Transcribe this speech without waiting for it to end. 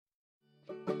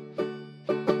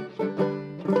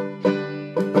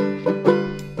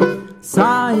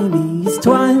Siamese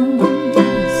twins,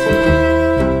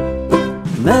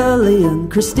 Millie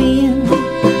and Christine,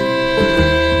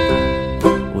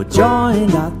 were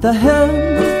joined at the hip,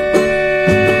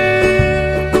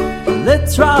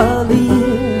 literally.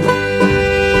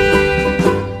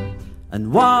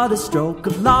 And what a stroke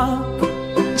of luck.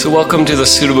 So welcome to the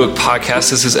Pseudobook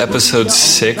Podcast. This is episode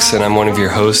 6, and I'm one of your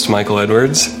hosts, Michael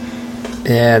Edwards.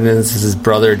 And this is his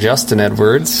brother, Justin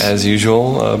Edwards. As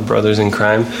usual, brothers in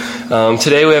crime.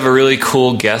 Today we have a really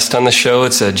cool guest on the show.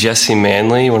 It's Jesse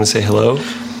Manley. You want to say hello?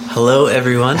 Hello,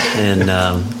 everyone,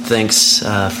 and thanks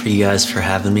for you guys for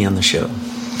having me on the show.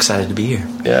 Excited to be here.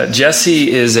 Yeah, Jesse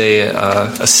is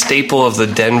a staple of the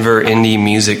Denver indie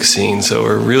music scene, so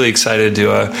we're really excited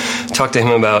to talk to him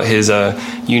about his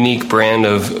unique brand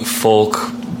of folk,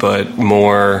 but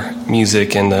more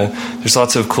music, and there's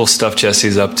lots of cool stuff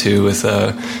Jesse's up to with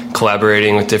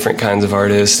collaborating with different kinds of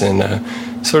artists, and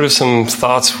sort of some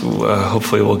thoughts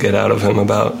hopefully we'll get out of him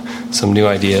about some new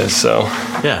ideas. So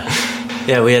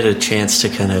yeah, we had a chance to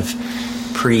kind of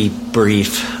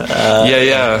pre-brief,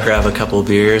 grab a couple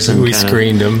beers, and we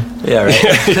screened him. Yeah, right.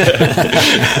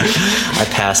 I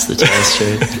passed the test,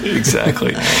 right?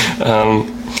 Exactly.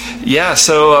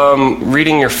 So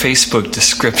reading your Facebook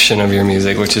description of your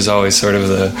music, which is always sort of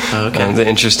the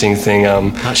interesting thing.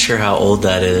 Not sure how old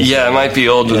that is. Yeah, it might be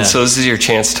old, so this is your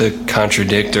chance to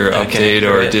contradict or update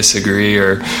or disagree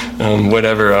or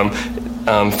whatever.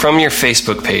 From your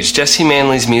Facebook page, Jesse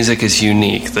Manley's music is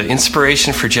unique. The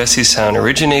inspiration for Jesse's sound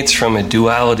originates from a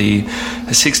duality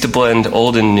that seeks to blend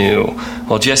old and new.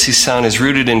 While Jesse's sound is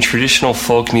rooted in traditional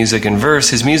folk music and verse,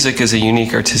 his music is a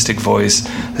unique artistic voice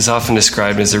that is often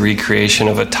described as a recreation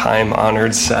of a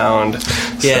time-honored sound.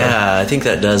 Yeah, I think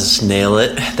that does nail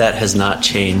it. That has not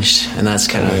changed, and that's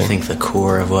kind of, I think, the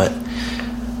core of what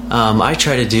I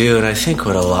try to do, and I think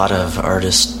what a lot of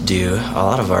artists do. A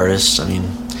lot of artists, I mean,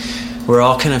 we're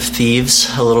all kind of thieves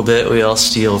a little bit. We all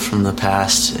steal from the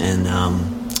past, and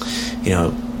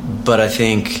but I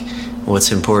think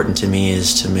what's important to me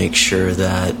is to make sure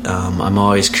that I'm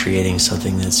always creating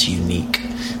something that's unique.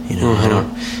 I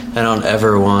don't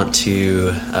ever want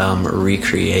to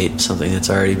recreate something that's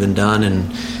already been done,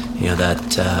 and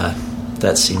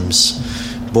that seems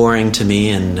boring to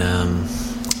me. And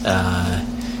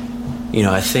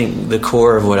I think the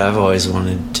core of what I've always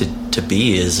wanted to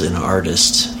be is an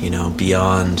artist,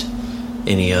 beyond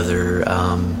any other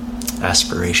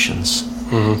aspirations.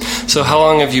 Mm-hmm. So how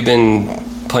long have you been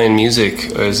playing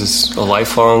music? Is this a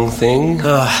lifelong thing?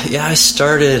 I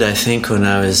started, I think, when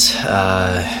I was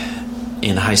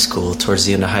in high school, towards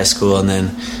the end of high school, and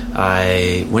then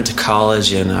I went to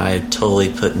college, and I totally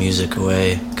put music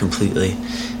away completely.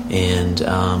 And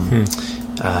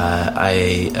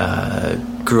I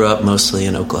grew up mostly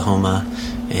in Oklahoma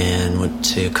and went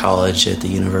to college at the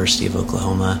University of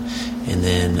Oklahoma, and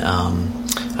then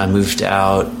I moved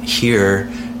out here,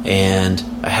 and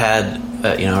I had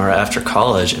after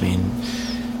college, I mean,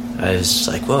 I was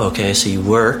like, whoa, okay, so you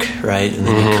work, right, and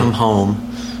then you come home,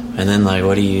 and then like,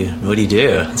 what do you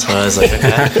do? So I was like,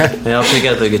 okay, maybe I'll pick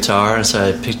up the guitar. And so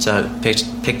I picked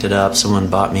it up. Someone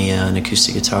bought me an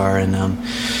acoustic guitar, and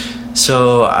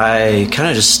so I kind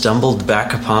of just stumbled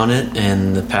back upon it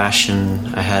and the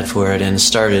passion I had for it, and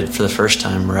started for the first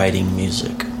time writing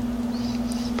music.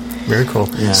 Very cool.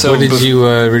 Yeah. So what did you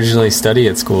originally study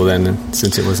at school then,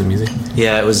 since it wasn't music?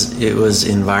 Yeah, it was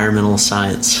environmental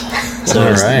science. So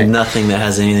it's nothing that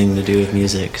has anything to do with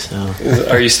music. So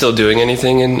are you still doing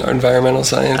anything in environmental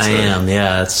science? I am,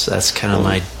 yeah. That's kind of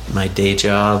my day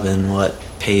job and what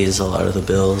pays a lot of the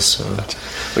bills. So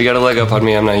we got a leg up on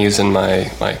me. I'm not using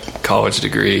my college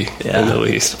degree in the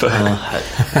least, but I'm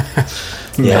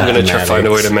going to try to find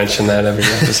a way to mention that every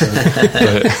episode.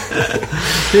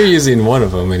 But you're using one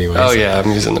of them anyway. Oh yeah,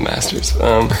 I'm using the masters.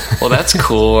 Well, that's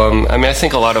cool. I mean, I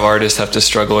think a lot of artists have to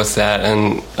struggle with that,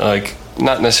 and like,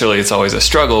 not necessarily it's always a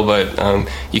struggle, but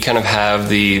you kind of have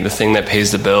the thing that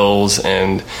pays the bills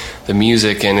and the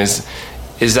music. And is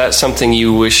that something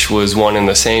you wish was one and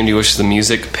the same? Do you wish the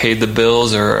music paid the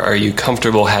bills, or are you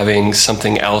comfortable having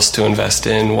something else to invest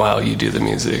in while you do the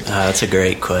music? That's a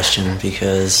great question,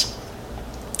 because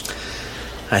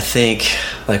I think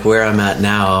like where I'm at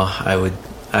now, I would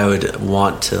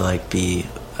want to like be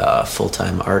a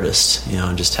full-time artist,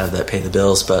 and just have that pay the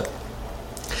bills. But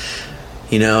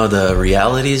the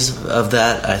realities of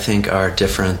that, I think, are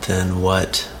different than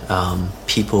what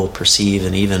people perceive,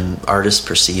 and even artists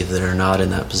perceive that are not in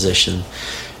that position.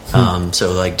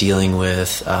 So like dealing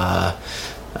with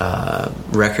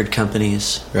record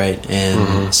companies, right?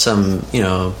 And some,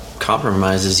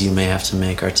 compromises you may have to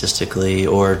make artistically,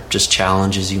 or just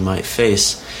challenges you might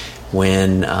face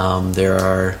when there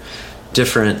are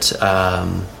different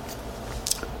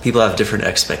people have different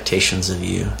expectations of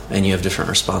you, and you have different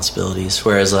responsibilities.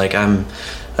 Whereas like I'm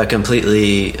a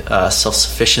completely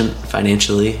self-sufficient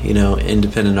financially,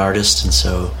 independent artist, and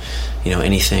so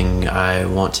anything I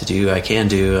want to do, I can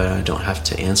do. I don't have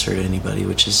to answer to anybody,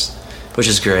 which is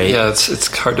great. Yeah, it's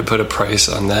hard to put a price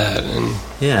on that, and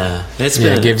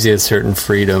it gives you a certain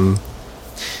freedom.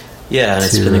 Yeah, and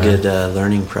it's been a good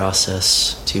learning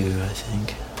process too, I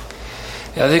think.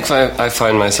 Yeah, I think I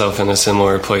find myself in a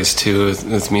similar place too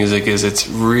with music. Is it's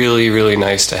really, really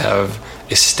nice to have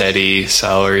a steady,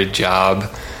 salaried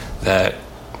job that,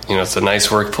 it's a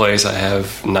nice workplace. I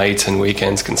have nights and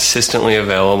weekends consistently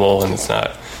available, and it's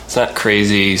not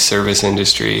crazy service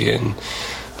industry. And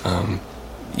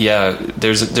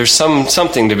there's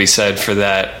something to be said for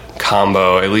that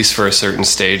combo, at least for a certain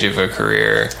stage of a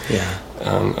career. Yeah.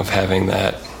 Of having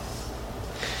that.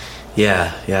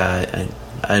 Yeah.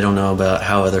 I don't know about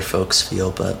how other folks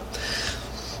feel, but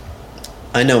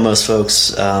I know most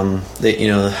folks, I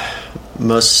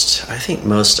think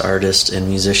most artists and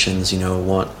musicians,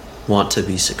 want to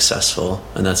be successful,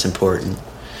 and that's important.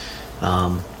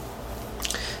 But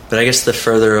I guess the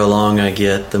further along I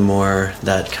get, the more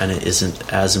that kind of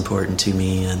isn't as important to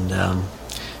me, and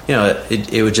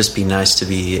it would just be nice to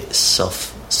be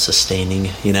self-sustaining,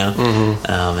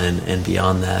 and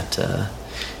beyond that,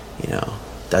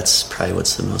 that's probably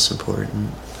what's the most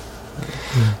important.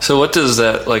 So what does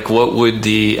that, what would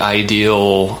the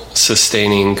ideal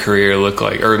sustaining career look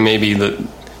like? Or maybe you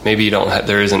don't have,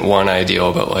 there isn't one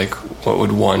ideal, but what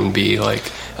would one be? I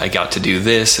got to do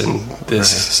this, and this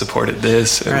supported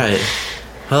this. Right.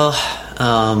 Well,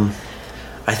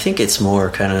 I think it's more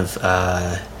kind of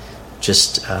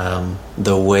just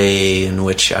the way in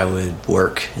which I would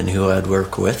work and who I'd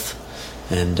work with,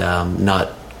 and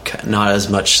not as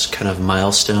much kind of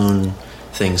milestone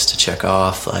things to check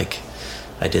off, like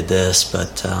I did this,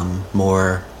 but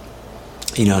more,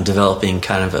 developing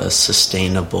kind of a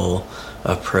sustainable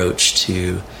approach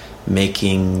to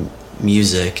making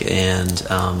music and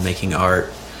making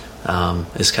art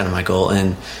is kind of my goal.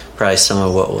 And probably some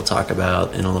of what we'll talk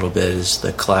about in a little bit is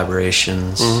the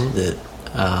collaborations that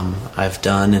I've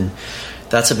done, and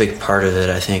that's a big part of it,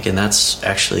 I think. And that's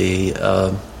actually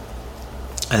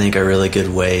I think a really good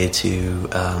way to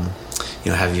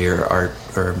have your art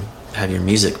or have your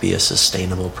music be a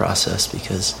sustainable process,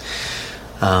 because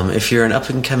if you're an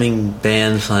up-and-coming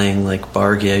band playing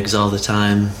bar gigs all the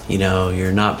time,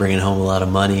 you're not bringing home a lot of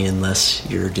money unless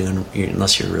you're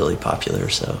really popular.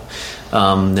 So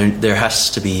there has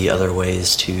to be other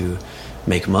ways to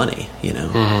make money,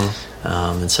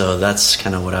 and so that's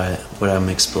kind of what I'm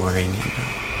exploring and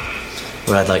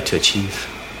what I'd like to achieve.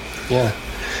 Yeah.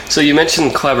 So you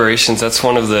mentioned collaborations. That's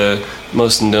one of the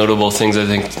most notable things I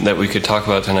think that we could talk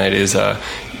about tonight is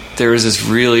there was this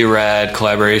really rad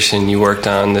collaboration you worked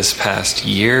on this past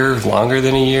year, longer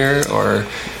than a year, or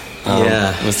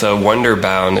with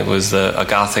Wonderbound. It was a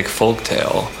Gothic folk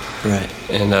tale. Right.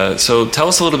 And so tell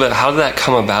us a little bit, how did that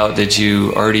come about? Did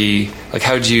you already,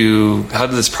 how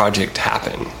did this project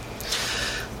happen?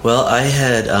 Well, I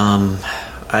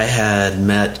had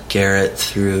met Garrett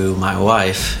through my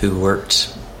wife,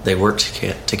 they worked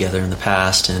together in the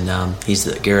past, and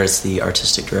Garrett's the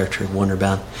artistic director of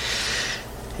Wonderbound.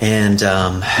 And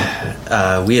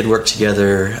we had worked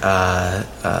together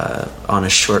on a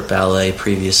short ballet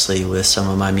previously with some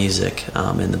of my music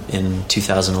in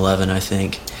 2011, I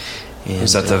think. And,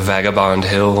 was that the Vagabond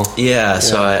Hill? Yeah,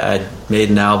 so I made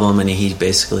an album, and he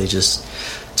basically just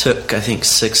took, I think,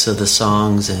 6 of the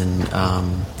songs and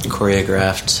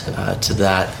choreographed to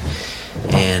that.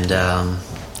 And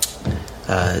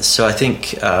so I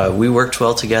think we worked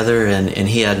well together, and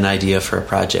he had an idea for a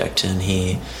project, and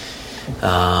he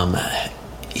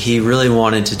really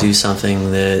wanted to do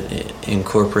something that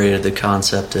incorporated the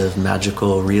concept of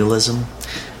magical realism.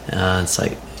 It's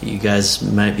like, you guys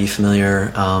might be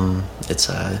familiar. It's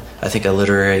I think a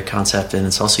literary concept, and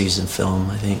it's also used in film,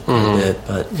 I think, a bit.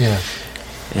 But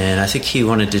and I think he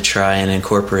wanted to try and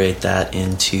incorporate that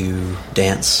into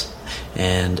dance,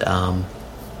 and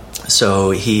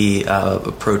so he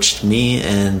approached me,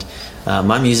 and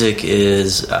my music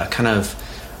is kind of,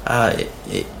 I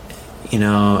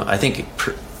think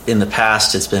in the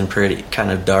past it's been pretty kind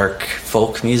of dark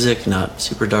folk music, not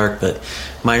super dark, but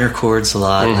minor chords a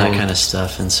lot, and that kind of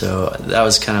stuff. And so that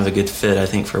was kind of a good fit, I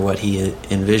think, for what he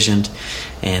envisioned.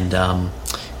 And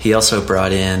he also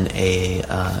brought in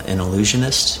an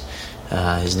illusionist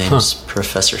His name is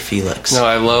Professor Felix. No,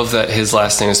 I love that his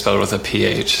last name is spelled with a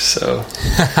PH. So,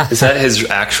 is that his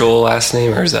actual last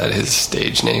name, or is that his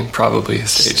stage name? Probably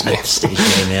his stage name. Stage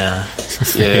name, yeah.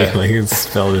 Yeah. Like it's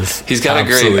spelled as He's got a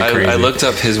great. I looked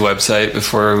up his website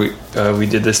before we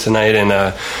did this tonight,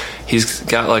 and he's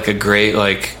got like a great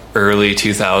like early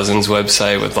 2000s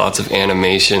website with lots of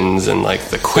animations and like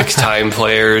the QuickTime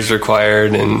players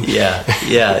required, and yeah,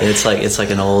 it's like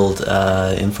an old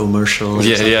infomercial.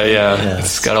 Yeah.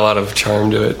 It's got a lot of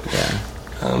charm to it. Yeah.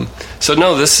 So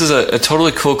no, this is a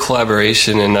totally cool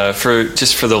collaboration, and for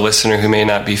the listener who may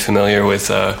not be familiar with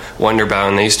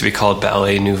Wonderbound, they used to be called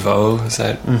Ballet Nouveau. Is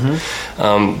that?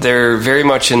 Mm-hmm. They're very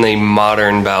much in the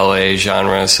modern ballet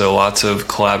genre, so lots of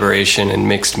collaboration and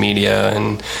mixed media.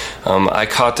 And I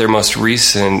caught their most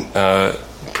recent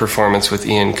performance with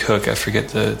Ian Cook. I forget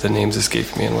the names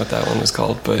escaped me and what that one was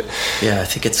called, but yeah, I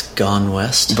think it's Gone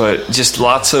West. But just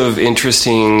lots of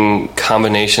interesting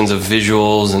combinations of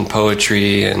visuals and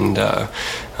poetry, and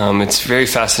it's very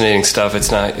fascinating stuff. It's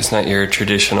not your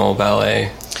traditional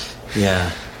ballet.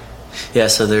 Yeah.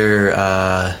 So they're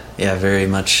very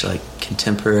much like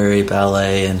contemporary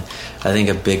ballet, and I think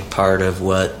a big part of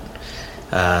what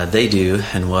they do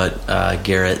and what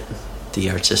Garrett, the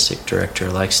artistic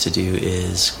director, likes to do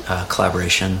is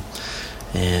collaboration,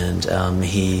 and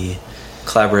he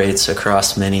collaborates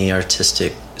across many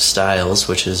artistic styles,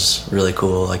 which is really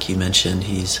cool. Like you mentioned,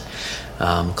 he's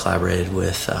collaborated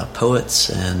with poets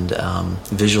and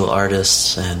visual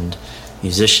artists and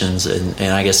musicians, and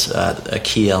I guess a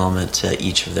key element to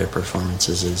each of their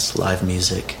performances is live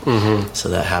music. Mm-hmm. So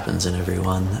that happens in every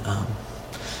one.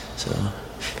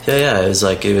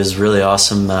 It was really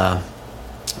awesome.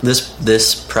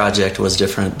 This project was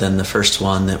different than the first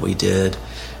one that we did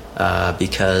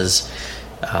because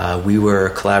we were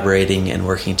collaborating and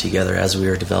working together as we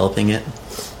were developing it,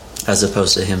 as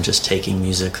opposed to him just taking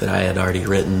music that I had already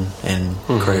written and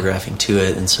choreographing to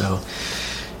it. And so,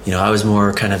 I was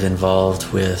more kind of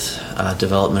involved with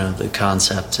development of the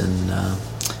concept and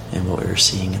what we were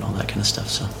seeing and all that kind of stuff.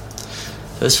 So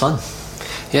it was fun.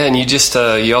 Yeah, and you just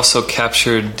you also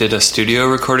did a studio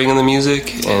recording of the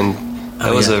music, and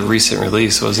that was a recent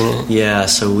release, wasn't it? Yeah,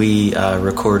 so we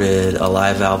recorded a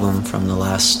live album from the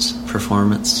last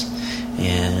performance,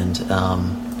 and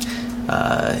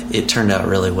it turned out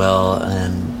really well,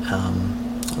 and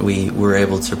we were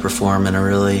able to perform in a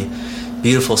really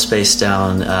beautiful space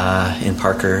down in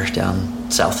Parker, down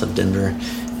south of Denver,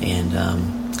 and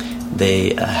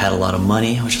they had a lot of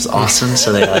money, which was awesome.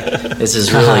 So it's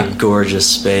this really gorgeous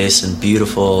space and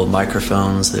beautiful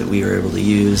microphones that we were able to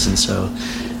use, and so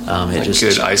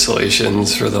good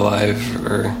isolations for the live,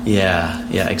 or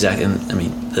yeah, exactly. And I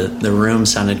mean, the room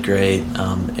sounded great.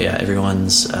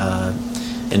 Everyone's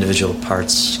individual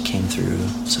parts came through,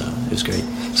 so it was great.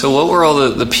 So what were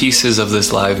all the pieces of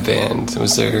this live band?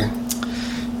 Was there?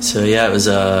 So it was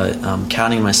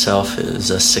counting myself. It was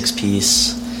a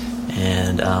 6-piece.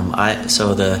 And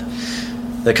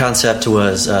the concept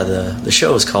was the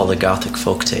show was called A Gothic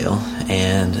Folktale,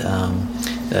 and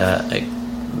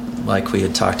like we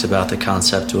had talked about, the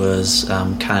concept was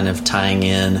kind of tying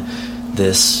in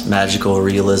this magical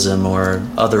realism or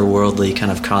otherworldly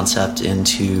kind of concept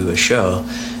into a show,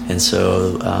 and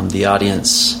so the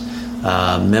audience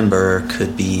member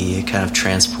could be kind of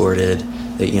transported.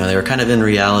 They were kind of in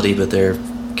reality, but they're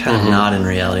kind of not in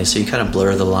reality, so you kind of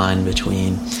blur the line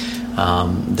between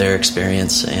their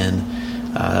experience, and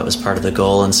that was part of the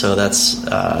goal. And so that's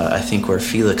I think where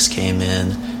Felix came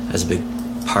in as a big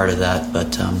part of that.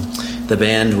 But the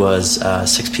band was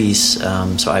 6-piece,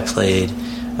 so I played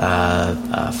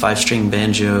a 5-string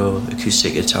banjo,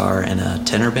 acoustic guitar, and a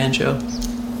tenor banjo,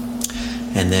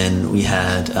 and then we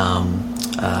had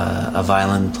a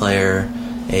violin player,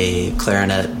 a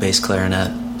bass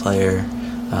clarinet player,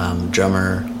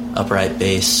 drummer, upright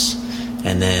bass.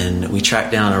 And then we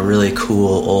tracked down a really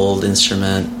cool old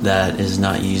instrument that is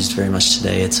not used very much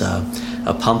today. It's a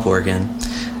pump organ,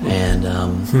 and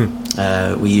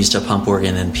we used a pump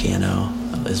organ and piano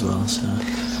as well. So,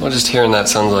 well, just hearing that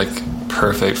sounds like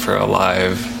perfect for a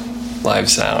live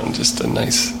sound. Just a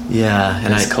nice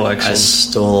nice collection. I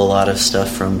stole a lot of stuff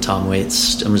from Tom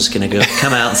Waits. I'm just gonna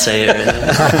come out and say it.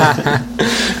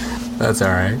 That's all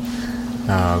right.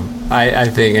 I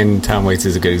think, and Tom Waits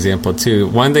is a good example too.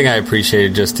 One thing I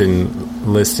appreciated just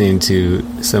in listening to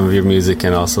some of your music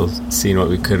and also seeing what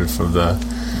we could from the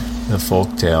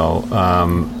folktale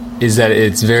is that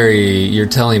it's you're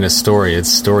telling a story. It's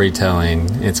storytelling.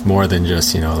 It's more than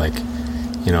just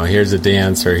here's a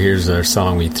dance or here's a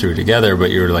song we threw together, but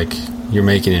you're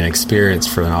making an experience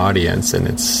for an audience, and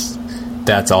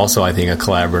that's also, I think, a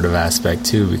collaborative aspect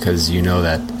too, because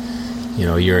that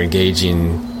you're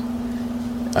engaging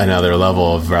another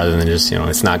level of, rather than just,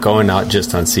 it's not going out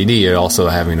just on CD, you're also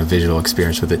having a visual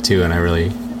experience with it too. And I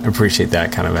really appreciate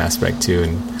that kind of aspect too.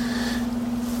 And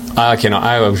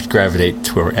I would gravitate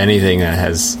toward anything that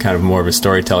has kind of more of a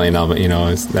storytelling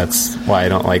element, that's why I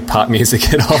don't like pop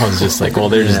music at all. It's just like, well,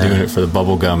 they're just doing it for the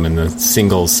bubblegum and the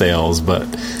single sales, but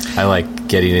I like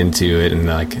getting into it and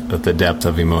like the depth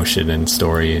of emotion and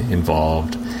story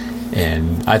involved.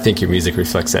 And I think your music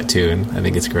reflects that too, and I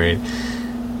think it's great.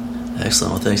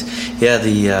 Excellent. Well, thanks. Yeah,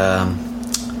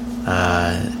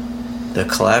 the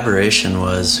collaboration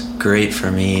was great for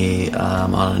me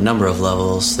on a number of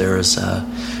levels. There was a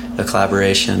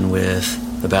collaboration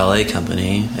with the ballet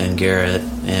company and Garrett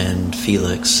and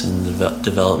Felix in the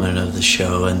development of the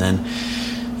show, and then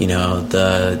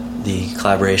the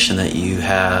collaboration that you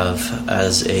have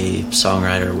as a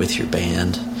songwriter with your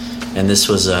band. And this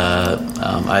was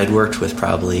I had worked with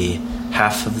probably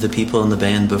half of the people in the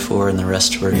band before, and the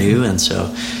rest were new, and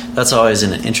so that's always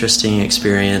an interesting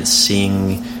experience,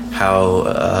 seeing how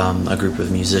a group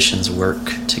of musicians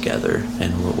work together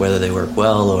and whether they work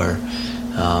well or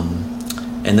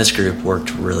and this group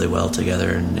worked really well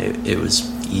together, and it was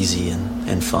easy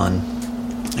and fun,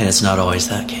 and it's not always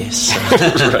that case, so.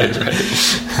 Right.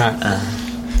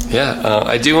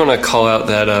 I do want to call out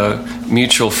that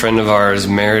mutual friend of ours,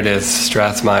 Meredith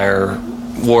Strathmeyer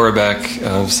Warbeck,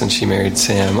 since she married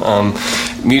Sam,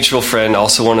 mutual friend,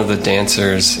 also one of the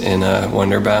dancers in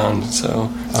Wonderbound, so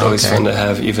it's always fun to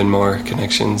have even more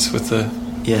connections with the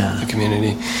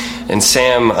community. And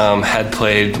Sam had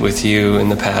played with you in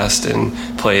the past and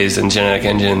plays in Genetic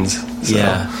Engines. So.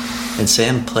 Yeah, and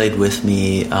Sam played with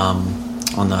me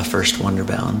on the first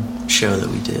Wonderbound show that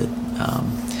we did.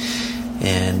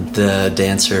 And the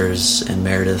dancers and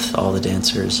Meredith, all the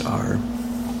dancers are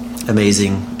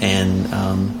amazing, and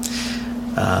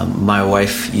my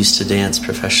wife used to dance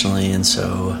professionally, and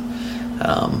so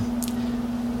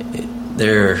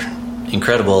they're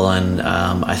incredible, and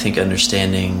I think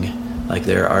understanding like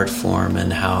their art form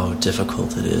and how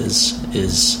difficult it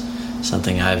is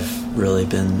something I've really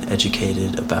been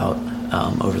educated about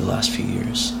over the last few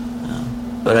years.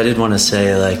 But I did want to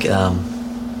say, like,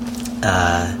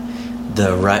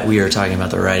 we were talking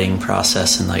about the writing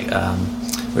process, and like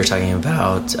we were talking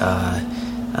about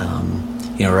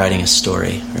writing a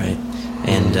story, right?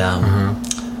 And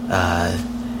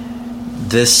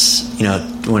this,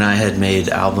 when I had made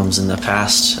albums in the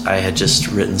past, I had just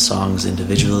written songs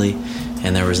individually,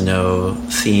 and there was no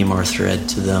theme or thread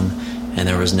to them, and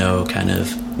there was no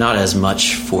not as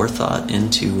much forethought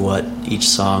into what each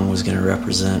song was going to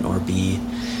represent or be.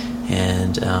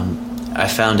 And I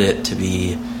found it to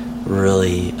be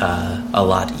really a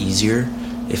lot easier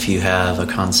if you have a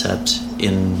concept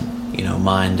in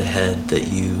mind ahead that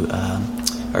you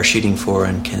are shooting for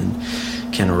and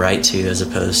can write to, as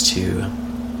opposed to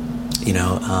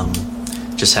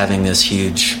just having this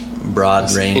huge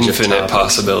broad range of infinite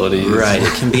possibilities. Right,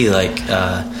 it can be like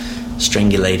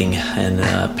strangulating and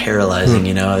paralyzing,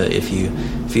 if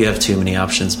you have too many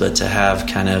options. But to have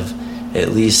kind of at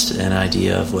least an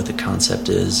idea of what the concept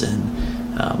is and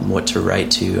what to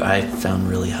write to, I found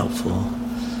really helpful.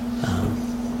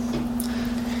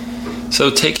 So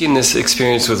taking this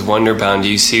experience with Wonderbound, do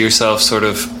you see yourself sort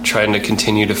of trying to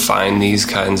continue to find these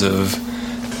kinds of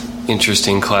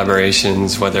interesting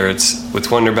collaborations, whether it's with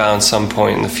Wonderbound some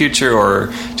point in the future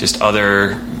or just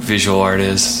other visual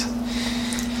artists?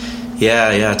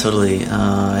 Yeah, totally.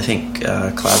 I think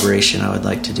collaboration I would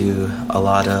like to do a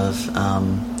lot of.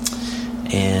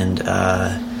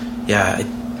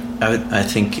 I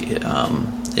think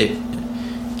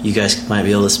you guys might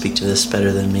be able to speak to this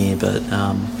better than me, but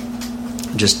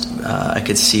I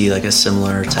could see like a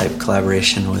similar type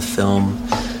collaboration with film,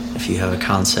 if you have a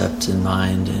concept in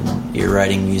mind and you're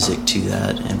writing music to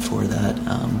that and for that.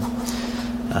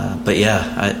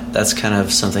 That's kind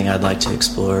of something I'd like to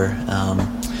explore,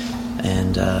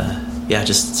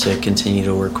 just to continue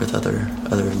to work with other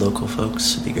local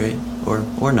folks would be great,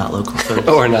 or not local folks,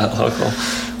 or not local,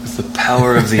 with the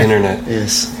power of the internet.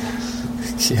 Yes.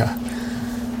 Yeah.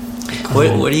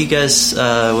 Cool. What do you guys?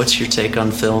 What's your take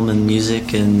on film and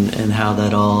music and how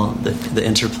that all the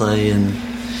interplay and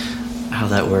how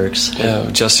that works? Yeah,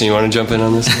 Justin, you want to jump in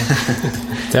on this one?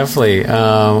 Definitely.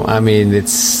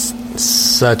 It's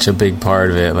such a big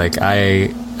part of it. Like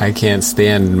I can't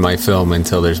stand my film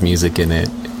until there's music in it.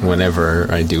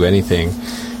 Whenever I do anything,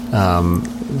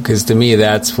 because to me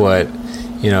that's what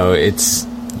it's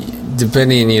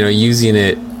depending. Using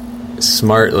it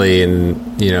smartly,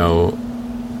 and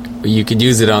you could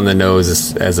use it on the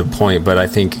nose as a point, but I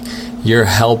think you're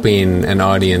helping an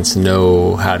audience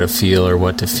know how to feel or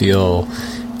what to feel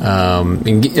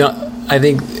And, you know, I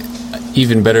think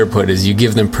even better put is you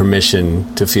give them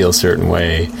permission to feel a certain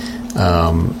way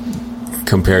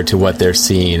compared to what they're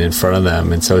seeing in front of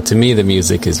them. And so to me, the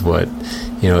music is what,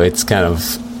 you know, it's kind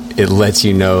of, it lets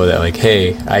you know that, like,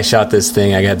 hey, I shot this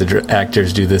thing, I got the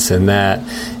actors do this and that,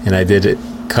 and I did it,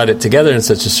 cut it together in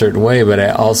such a certain way, but I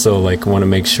also, like, want to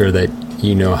make sure that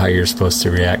you know how you're supposed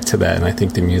to react to that. And I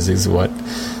think the music is what,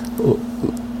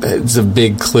 it's a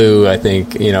big clue, I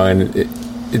think, you know, and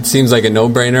it seems like a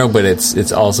no-brainer, but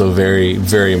it's also very,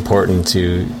 very important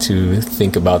to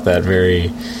think about that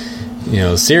very, you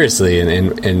know, seriously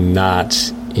and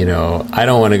not, you know, I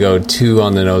don't want to go too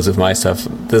on the nose with my stuff.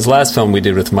 This last film we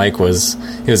did with Mike was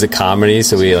a comedy,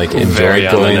 so we like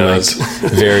enjoyed going like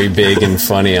very big and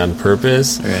funny on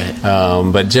purpose. Right.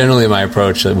 But generally my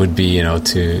approach would be, you know,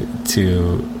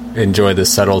 to enjoy the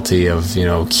subtlety of, you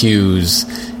know, cues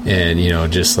and, you know,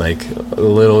 just like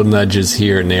little nudges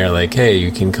here and there, like, hey,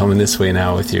 you can come in this way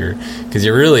now with because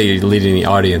you're really leading the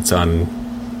audience on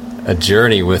a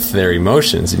journey with their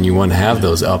emotions, and you want to have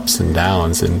those ups and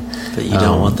downs, but you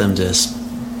don't want them to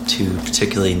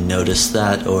particularly notice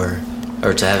that or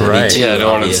to have it be too I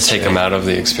don't want obvious, to take them out of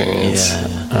the experience.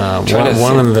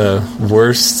 One of the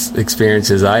worst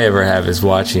experiences I ever have is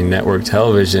watching network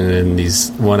television, and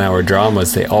these 1-hour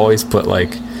dramas, they always put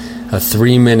like a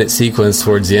 3-minute sequence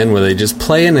towards the end where they just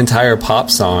play an entire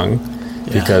pop song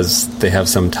because they have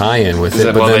some tie-in with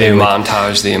it. But then they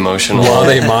montage the emotional. While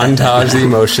they montage the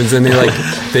emotions, and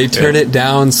they turn it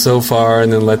down so far,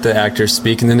 and then let the actors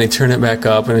speak, and then they turn it back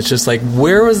up, and it's just like,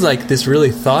 where was like this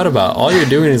really thought about? All you're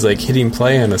doing is like hitting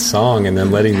play on a song and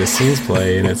then letting the scenes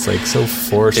play, and it's like so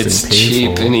forced and painful. It's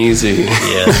cheap and easy.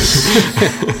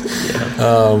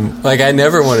 Like I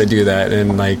never want to do that,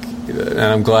 and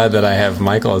I'm glad that I have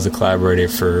Michael as a collaborator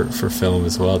for film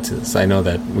as well, too. So I know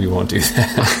that we won't do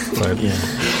that. But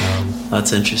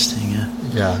that's interesting.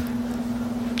 Yeah.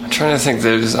 I'm trying to think.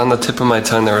 There's on the tip of my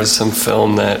tongue. There was some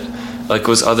film that like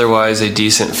was otherwise a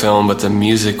decent film, but the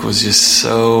music was just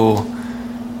so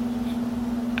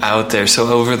out there, so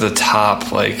over the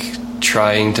top, like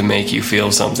trying to make you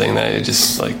feel something that it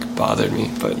just like bothered me.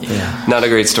 But not a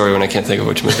great story when I can't think of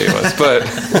which movie it was. But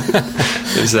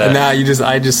there's that. Now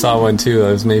I just saw one too.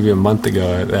 It was maybe a month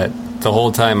ago. That the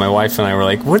whole time my wife and I were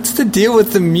like, "What's the deal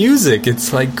with the music?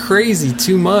 It's like crazy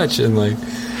too much." And like,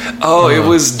 it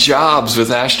was Jobs with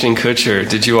Ashton Kutcher.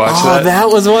 Did you watch that? Oh, that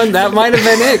was one. That might have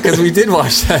been it, because we did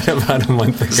watch that about a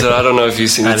month ago. So I don't know if you've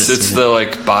seen it. It's the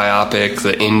like biopic,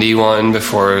 the indie one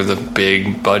before the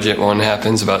big budget one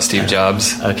happens about Steve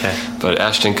Jobs. Okay. But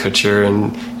Ashton Kutcher,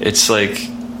 and it's like,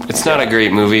 it's not a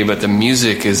great movie, but the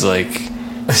music is like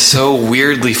so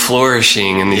weirdly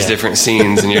flourishing in these different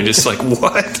scenes, and you're just like,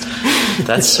 what?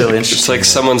 That's so interesting. It's like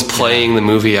someone's playing the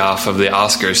movie off of the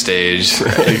Oscar stage.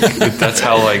 Like, that's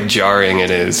how like jarring it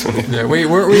is. Wait,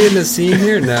 weren't we in the scene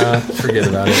here? No, forget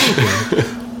about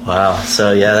it. Wow.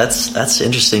 So that's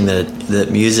interesting that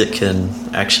music can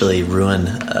actually ruin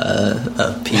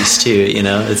a piece too. You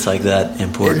know, it's like that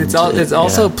important. It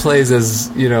also plays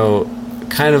as, you know,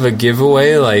 kind of a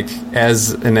giveaway. Like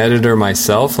as an editor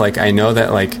myself, like I know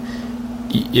that like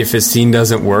if a scene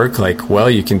doesn't work, like, well,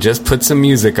 you can just put some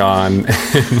music on,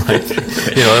 and like,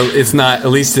 you know, it's not, at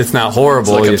least it's not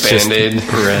horrible. It's like a Band-Aid.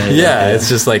 It's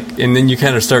just like, and then you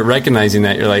kind of start recognizing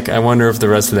that. You're like, I wonder if the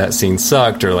rest of that scene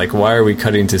sucked, or like, why are we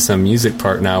cutting to some music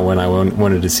part now when I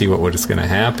wanted to see what was going to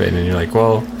happen? And you're like,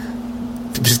 well,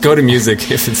 just go to music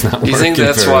if it's not working. Do you think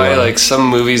that's very why well. like some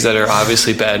movies that are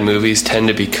obviously bad movies tend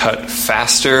to be cut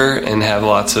faster and have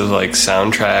lots of like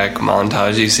soundtrack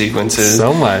montagey sequences?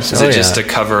 So much. Is it just to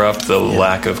cover up the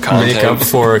lack of content? Make up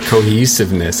for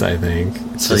cohesiveness, I think.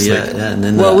 It's so and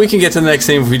then we can get to the next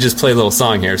scene if we just play a little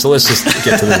song here. So let's just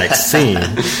get to the next scene.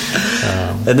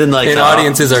 And then like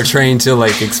audiences are trained to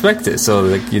like expect it, so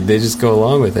like they just go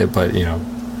along with it. But you know,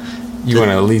 you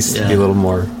want to at least be a little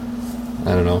more,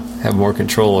 I don't know, have more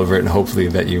control over it, and hopefully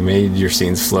that you made your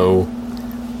scenes flow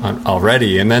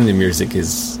already, and then the music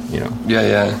is, you know.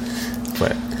 Yeah.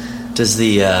 But does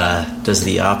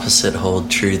the opposite hold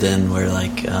true then, where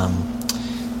like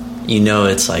you know,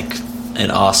 it's like an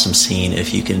awesome scene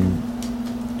if you can,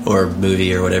 or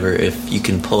movie or whatever, if you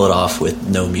can pull it off with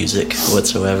no music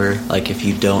whatsoever, like if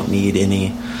you don't need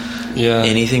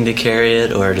anything to carry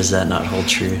it, or does that not hold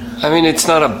true? I mean, it's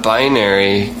not a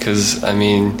binary, because I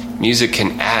mean, music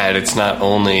can add. It's not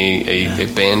only a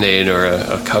Band-Aid or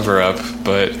a cover-up,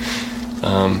 but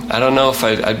I don't know if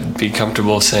I'd be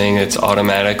comfortable saying it's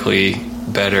automatically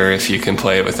better if you can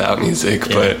play it without music.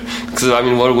 But because I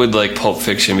mean, what would like Pulp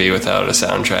Fiction be without a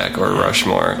soundtrack, or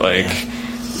Rushmore? Like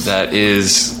that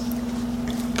is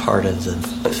part of the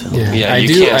film. Yeah,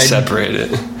 you can't separate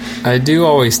it. I do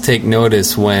always take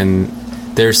notice when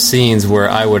there's scenes where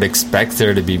I would expect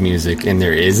there to be music and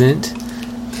there isn't.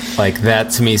 Like,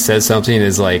 that to me says something.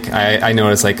 Is like, I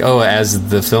notice, like, oh, as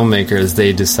the filmmakers,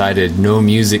 they decided no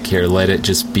music here, let it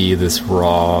just be this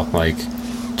raw, like,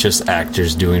 just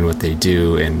actors doing what they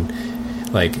do.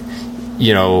 And, like,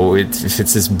 you know, if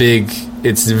it's this big,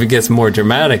 if it gets more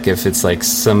dramatic, if it's like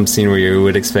some scene where you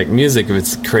would expect music, if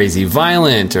it's crazy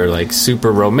violent or like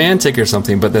super romantic or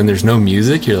something, but then there's no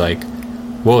music, you're like,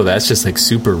 whoa, that's just like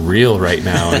super real right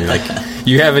now. And like,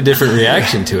 you have a different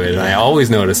reaction to it. And I always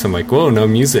notice, I'm like, whoa, no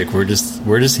music. We're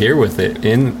just here with it,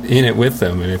 in it with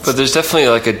them. And but there's definitely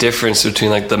like a difference between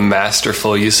like the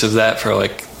masterful use of that for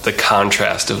like the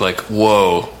contrast of like,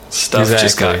 whoa, stuff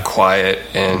just got quiet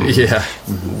and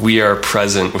we are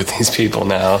present with these people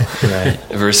now, right?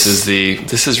 Versus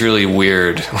this is really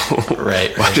weird,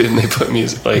 right? Why didn't they put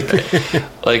music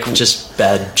like just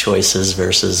bad choices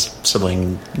versus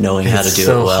someone knowing how to do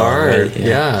so it well? Hard. Right?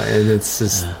 Yeah, and it's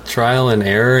just trial and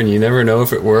error, and you never know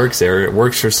if it works. Or it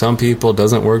works for some people,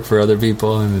 doesn't work for other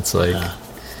people, and it's like I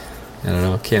don't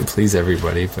know, can't please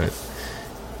everybody, but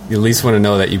you at least want to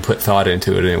know that you put thought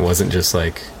into it, and it wasn't just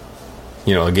like,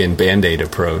 you know, again, Band-Aid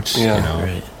approach. Yeah, you know?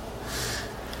 Right.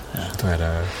 Yeah. But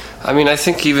I mean, I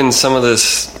think even some of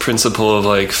this principle of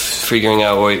like figuring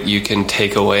out what you can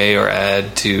take away or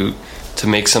add to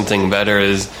make something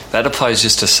better that applies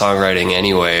just to songwriting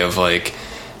anyway. Of like,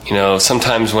 you know,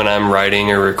 sometimes when I'm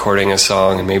writing or recording a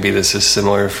song, and maybe this is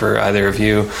similar for either of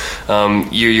you,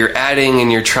 you're adding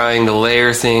and you're trying to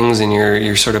layer things, and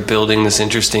you're sort of building this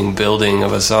interesting building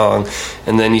of a song,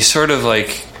 and then you sort of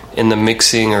like, in the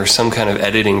mixing or some kind of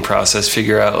editing process,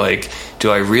 figure out like,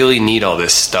 do I really need all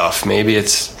this stuff? Maybe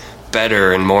it's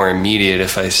better and more immediate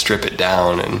if I strip it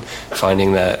down, and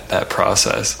finding that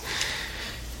process.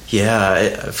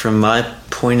 Yeah, from my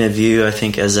point of view, I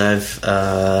think as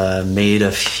I've made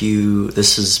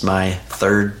this is my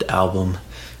third album,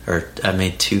 or I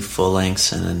made 2 full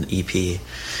lengths and an EP.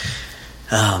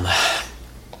 I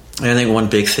think one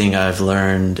big thing I've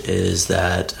learned is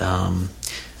that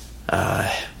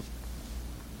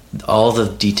all the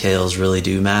details really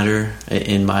do matter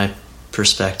in my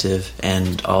perspective,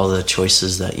 and all the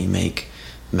choices that you make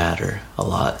matter a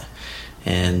lot.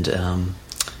 And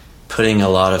putting a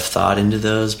lot of thought into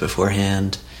those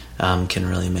beforehand can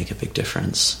really make a big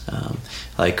difference.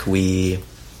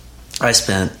 I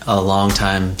spent a long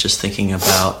time just thinking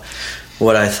about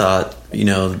what I thought, you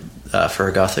know, for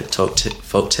a Gothic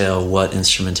folktale, what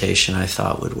instrumentation I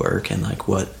thought would work, and like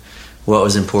what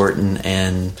was important.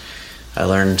 And I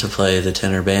learned to play the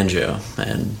tenor banjo,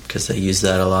 and because they use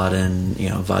that a lot in, you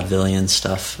know, vaudevillian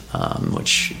stuff,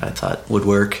 which I thought would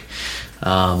work.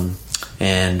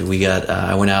 And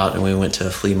I went out and we went to a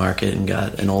flea market and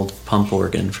got an old pump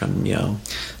organ from, you know,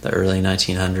 the early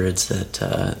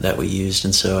 1900s that we used.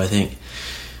 And so I think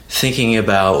thinking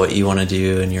about what you want to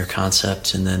do and your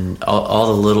concept, and then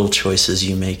all the little choices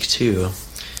you make too,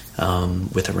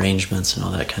 with arrangements and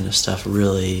all that kind of stuff,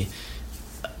 really,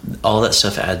 all that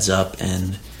stuff adds up.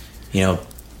 And, you know,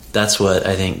 that's what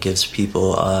I think gives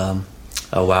people a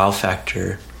wow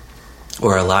factor,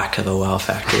 or a lack of a wow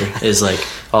factor, is like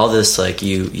all this, like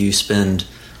you spend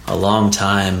a long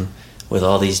time with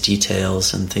all these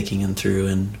details and thinking them through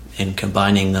and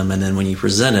combining them, and then when you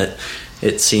present it,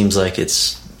 it seems like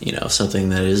it's, you know, something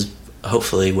that is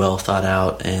hopefully well thought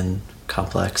out and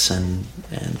complex, and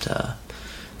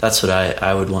that's what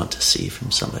I would want to see from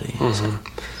somebody. Mm-hmm. So.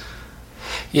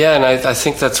 Yeah, and I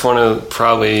think that's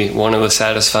probably one of the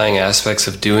satisfying aspects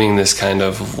of doing this kind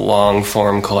of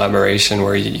long-form collaboration,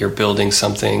 where you're building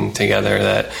something together,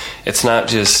 that it's not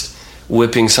just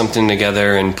whipping something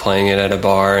together and playing it at a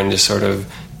bar and just sort of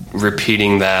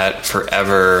repeating that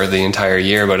forever the entire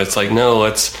year, but it's like, no,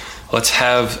 let's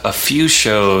have a few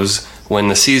shows when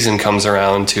the season comes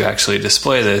around to actually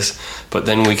display this, but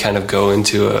then we kind of go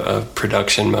into a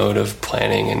production mode of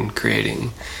planning and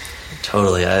creating.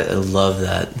 Totally, I love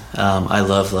that. I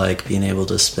love like being able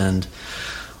to spend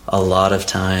a lot of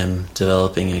time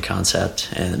developing a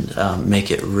concept and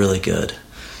make it really good,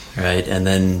 right? And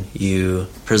then you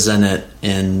present it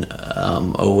in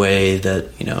a way that,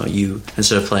 you know, you,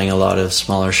 instead of playing a lot of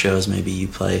smaller shows, maybe you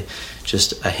play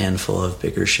just a handful of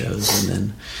bigger shows,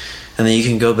 and then you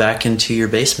can go back into your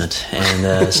basement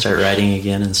and start writing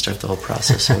again and start the whole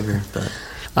process over. But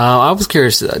I was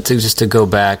curious to go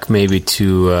back maybe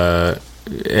to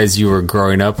as you were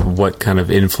growing up, what kind of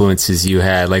influences you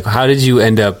had. Like, how did you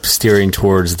end up steering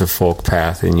towards the folk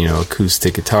path and, you know,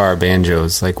 acoustic guitar,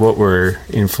 banjos? Like, what were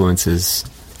influences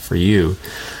for you?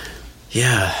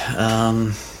 Yeah,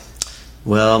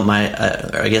 Well,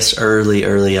 I guess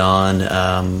early on,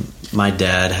 my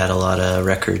dad had a lot of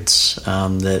records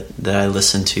that I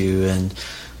listened to, and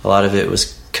a lot of it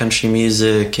was country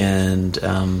music and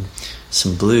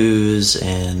some blues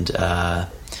and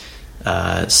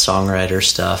songwriter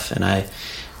stuff. And I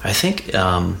think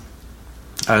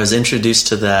I was introduced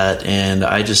to that, and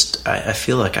I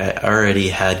feel like I already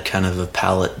had kind of a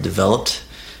palette developed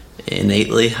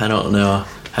innately. I don't know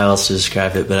how else to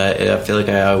describe it, but I feel like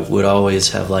I would always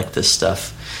have liked this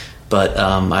stuff. But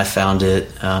I found it,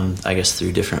 I guess,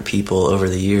 through different people over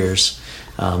the years,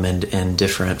 and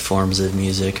different forms of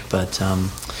music. But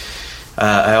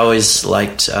I always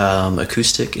liked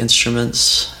acoustic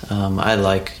instruments. I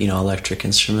like, electric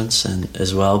instruments and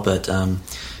as well. But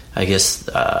I guess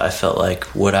I felt like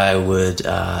what I would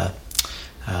want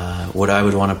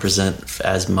to present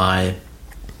as my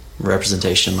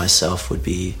representation of myself would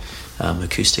be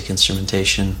acoustic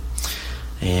instrumentation.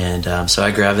 And so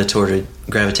I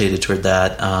gravitated toward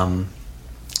that, I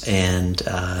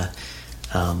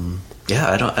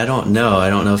don't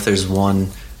know if there's one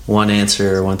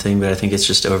answer or one thing, but I think it's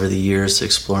just over the years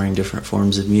exploring different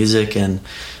forms of music, and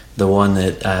the one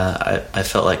that I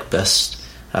felt like best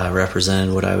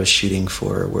represented what I was shooting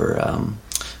for were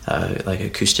like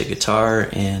acoustic guitar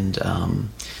and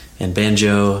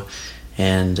banjo,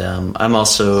 and I'm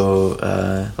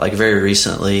also like very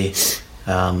recently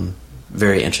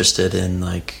very interested in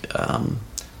like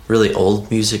really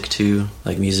old music too,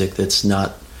 like music that's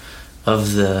not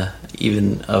of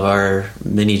our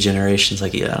many generations,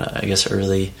 like I guess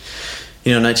early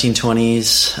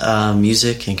 1920s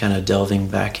music, and kind of delving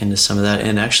back into some of that,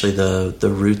 and actually the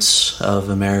roots of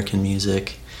American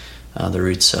music, the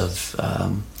roots of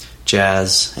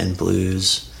jazz and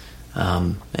blues,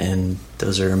 and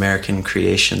those are American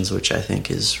creations, which I think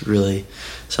is really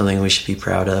something we should be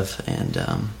proud of. And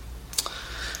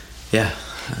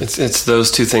it's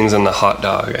those two things and the hot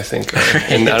dog, I think,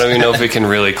 and I don't even know if we can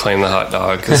really claim the hot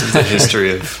dog because of the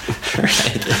history of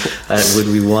right. Would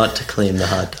we want to claim the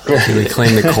hot dog? Can we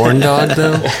claim the corn dog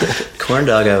though? Corn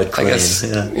dog I would claim. I guess,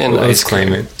 yeah. And let's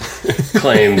claim it.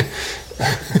 Claimed.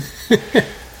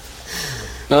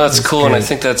 No, that's cool, and I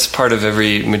think that's part of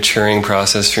every maturing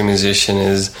process for a musician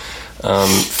is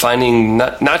finding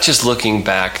not just looking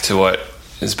back to what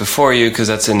is before you, because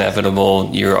that's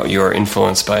inevitable. You're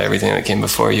influenced by everything that came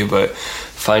before you, but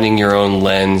finding your own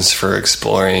lens for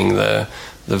exploring the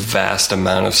vast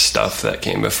amount of stuff that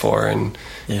came before, and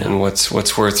what's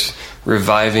worth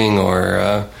reviving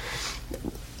or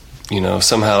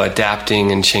somehow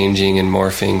adapting and changing and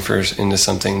morphing into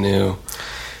something new.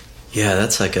 Yeah,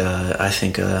 that's like I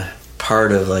think a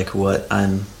part of like what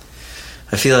I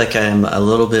feel like I'm a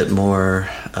little bit more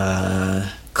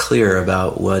clear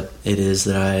about what it is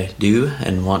that I do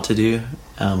and want to do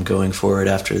going forward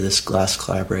after this Glass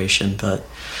collaboration. But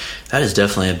that is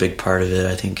definitely a big part of it,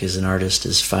 I think, as an artist,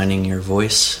 is finding your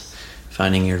voice,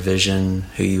 finding your vision,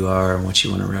 who you are and what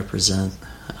you want to represent.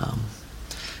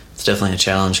 It's definitely a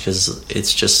challenge because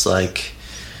it's just like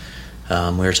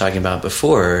we were talking about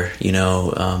before,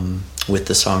 with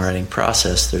the songwriting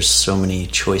process, there's so many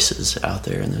choices out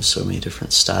there and there's so many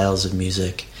different styles of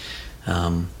music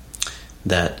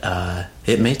that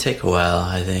it may take a while,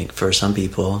 I think, for some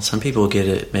people. Some people get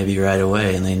it maybe right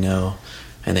away and they know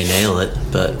and they nail it,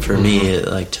 but for me it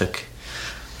like took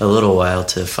a little while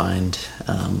to find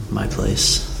my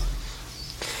place.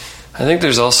 I think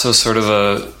there's also sort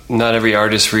of not every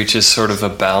artist reaches sort of a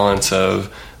balance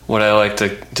of what I like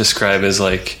to describe as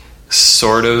like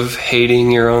sort of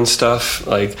hating your own stuff.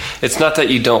 Like, it's not that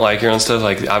you don't like your own stuff,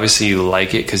 like obviously you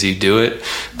like it because you do it,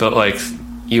 but like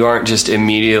you aren't just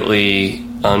immediately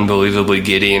unbelievably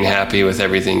giddy and happy with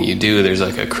everything you do. There's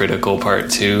like a critical part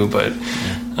too, but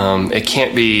it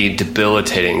can't be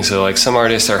debilitating. So like some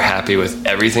artists are happy with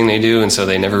everything they do, and so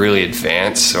they never really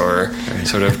advance or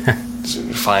sort of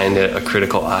find a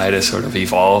critical eye to sort of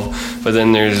evolve. But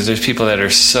then there's people that are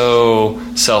so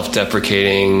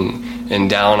self-deprecating and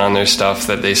down on their stuff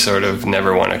that they sort of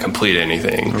never want to complete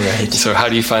anything. Right. So how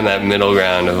do you find that middle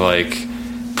ground of like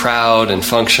proud and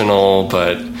functional,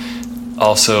 but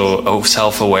also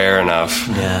self-aware enough?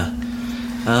 Yeah.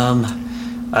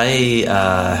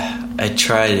 I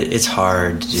tried. It's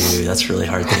hard to do. That's a really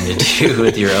hard thing to do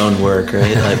with your own work,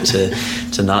 right? Like to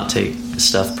not take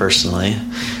stuff personally.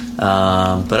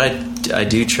 But I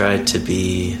do try to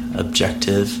be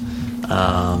objective.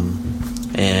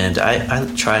 And I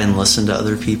try and listen to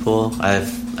other people.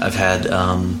 I've had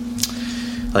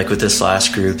like with this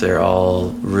last group, they're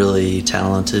all really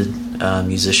talented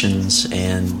musicians,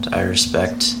 and I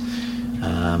respect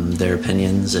their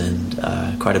opinions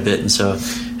and quite a bit.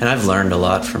 And I've learned a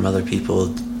lot from other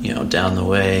people down the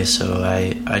way. So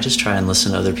I just try and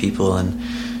listen to other people and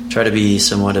try to be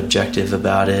somewhat objective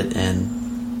about it. And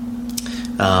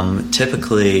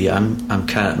typically I'm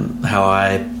kind of, how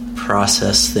I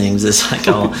process things is like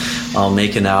I'll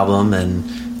make an album and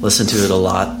listen to it a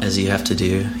lot, as you have to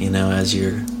do, as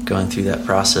you're going through that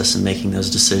process and making those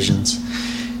decisions.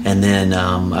 And then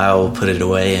I will put it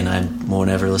away and I won't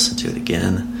ever listen to it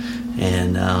again.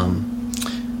 And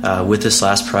with this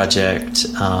last project,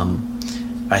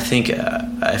 I think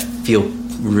I feel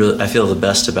the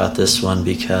best about this one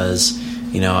because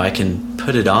I can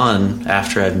put it on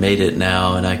after I've made it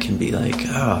now, and I can be like,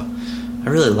 oh, I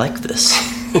really like this.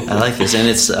 I like this, and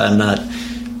it's not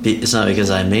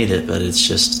because I made it, but it's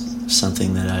just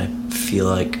something that I feel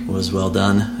like was well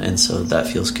done, and so that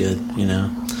feels good.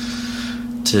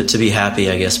 To be happy,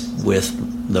 I guess, with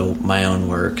my own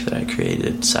work that I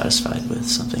created, satisfied with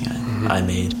something I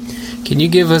made. Can you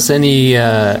give us any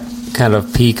kind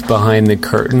of peek behind the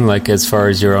curtain, like as far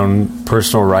as your own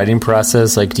personal writing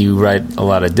process? Like, do you write a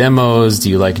lot of demos? Do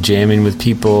you like jamming with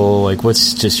people? Like,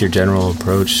 what's just your general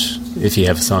approach if you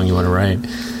have a song you want to write?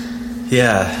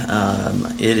 Yeah,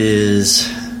 it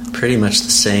is pretty much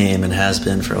the same and has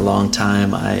been for a long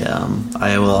time.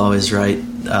 I will always write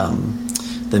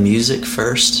the music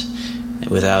first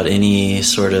without any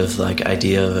sort of like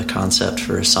idea of a concept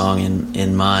for a song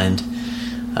in mind.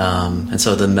 And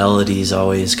so the melodies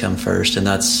always come first, and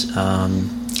that's and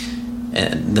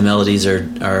the melodies are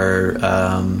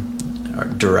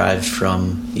derived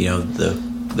from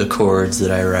the chords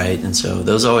that I write, and so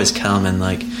those always come, and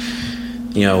like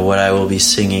what I will be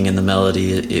singing in the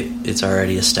melody, it's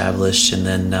already established, and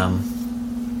then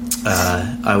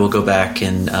I will go back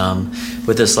and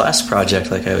with this last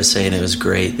project, like I was saying, it was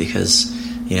great because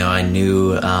I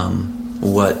knew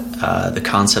what the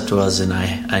concept was, and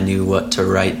I knew what to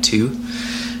write to.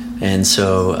 And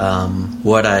so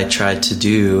what I tried to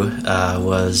do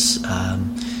was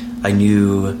I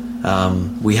knew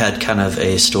we had kind of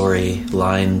a story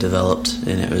line developed,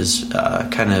 and it was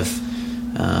kind of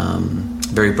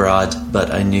very broad,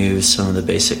 but I knew some of the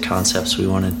basic concepts we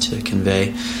wanted to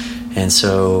convey. And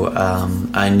so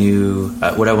I knew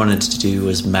what I wanted to do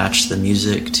was match the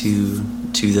music to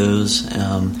those.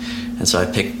 And so I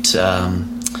picked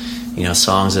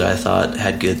songs that I thought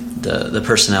had good, the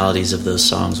personalities of those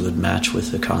songs would match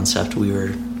with the concept we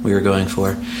were going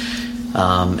for.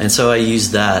 And so I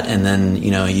used that, and then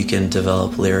you can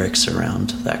develop lyrics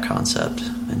around that concept,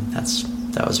 and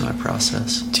that was my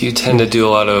process. Do you tend to do a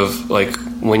lot of, like,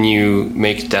 when you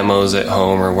make demos at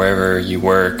home or wherever you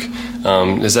work,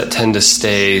 does that tend to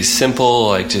stay simple,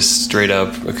 like just straight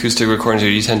up acoustic recordings, or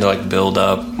do you tend to like build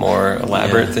up more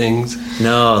elaborate things?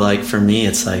 No, like for me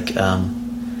it's like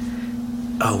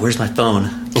where's my phone,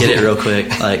 get it real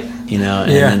quick, like and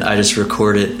then I just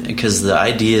record it, because the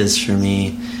ideas for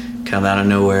me come out of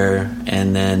nowhere,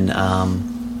 and then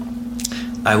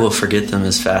I will forget them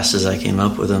as fast as I came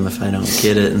up with them if I don't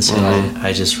get it, and so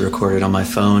I just record it on my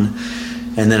phone,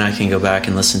 and then I can go back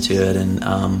and listen to it, and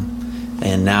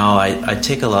now I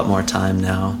take a lot more time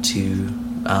now to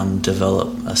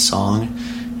develop a song,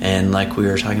 and like we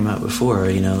were talking about before,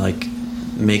 like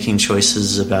making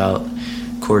choices about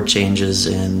chord changes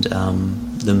and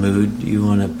the mood you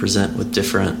want to present with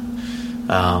different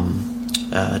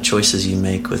choices you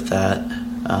make with that.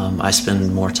 I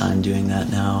spend more time doing that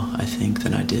now, I think,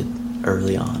 than I did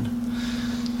early on.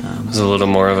 It was a little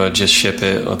more of a just ship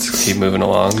it, let's keep moving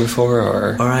along before,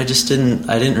 or I just didn't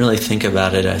really think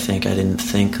about it. I think I didn't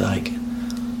think like,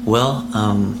 well,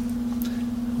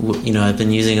 I've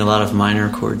been using a lot of minor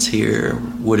chords here.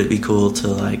 Would it be cool to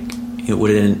like,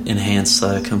 would it enhance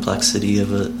the complexity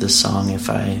of this song if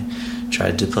I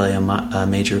tried to play a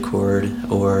major chord,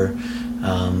 or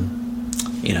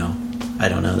I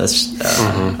don't know. That's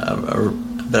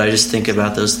but I just think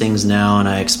about those things now, and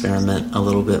I experiment a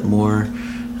little bit more.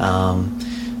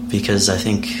 Because I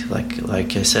think,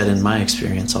 like I said, in my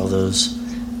experience, all those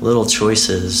little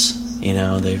choices,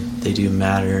 they do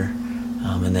matter,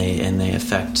 and they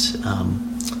affect,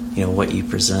 what you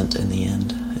present in the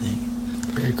end, I think.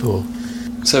 Very cool.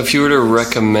 So if you were to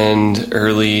recommend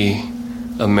early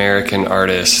American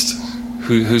artists,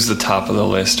 who's the top of the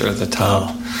list, or the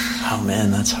top? Oh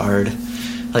man, that's hard.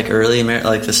 Like early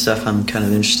like the stuff I'm kind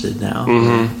of interested in now.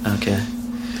 Mm-hmm. Okay.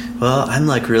 Well, I'm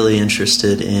like really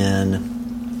interested in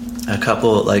a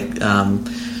couple,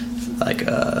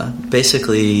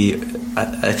 basically,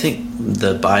 I think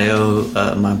the bio,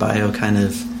 my bio kind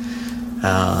of,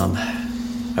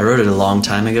 I wrote it a long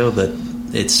time ago, but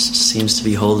it seems to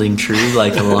be holding true.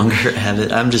 Like the longer I have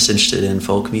it, I'm just interested in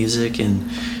folk music and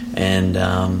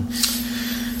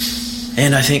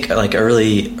And I think like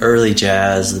early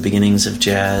jazz, the beginnings of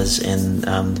jazz, and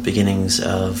the beginnings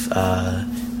of I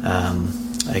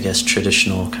guess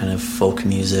traditional kind of folk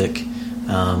music.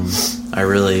 I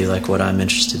really like what I'm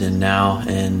interested in now,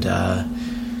 and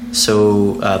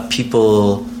so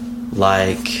people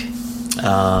like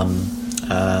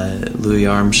Louis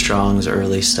Armstrong's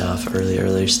earlier stuff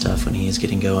when he was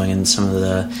getting going, and some of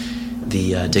the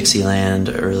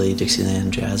early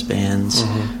Dixieland jazz bands.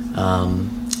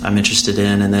 I'm interested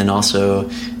in, and then also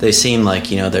they seem like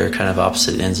they're kind of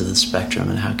opposite ends of the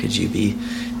spectrum, and how could you be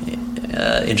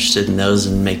interested in those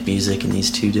and make music in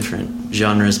these two different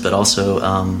genres? But also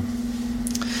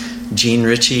Jean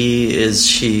Ritchie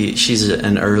she's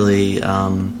an early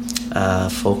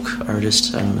folk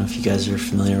artist. I don't know if you guys are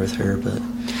familiar with her, but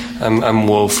I'm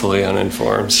woefully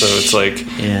uninformed, so it's like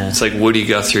Woody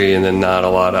Guthrie and then not a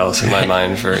lot else in my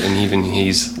mind and even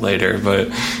he's later, but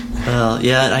well,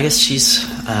 yeah, I guess she's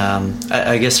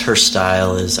I guess her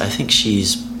style is, I think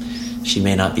she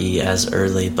may not be as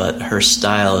early, but her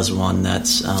style is one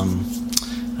that's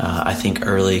I think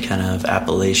early kind of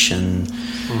Appalachian.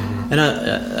 And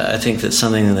I think that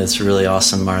something that's really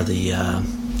awesome are the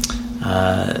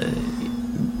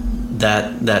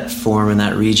that form and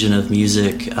that region of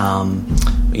music,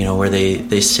 where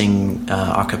they sing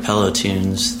a cappella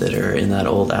tunes that are in that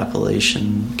old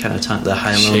Appalachian kind of time, the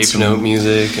high shape note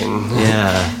music, and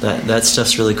that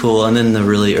stuff's really cool. And then the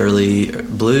really early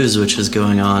blues, which was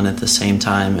going on at the same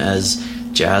time as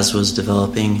jazz was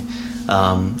developing,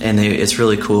 and it's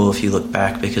really cool if you look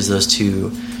back, because those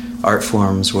two art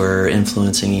forms were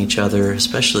influencing each other,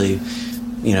 especially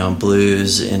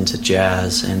blues into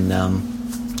jazz, and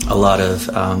a lot of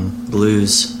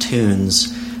blues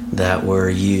tunes that were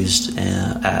used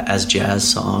as jazz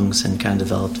songs and kind of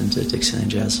developed into Dixieland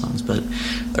jazz songs. But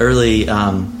early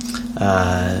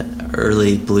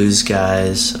blues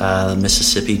guys,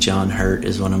 Mississippi John Hurt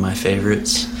is one of my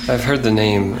favorites. I've heard the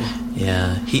name.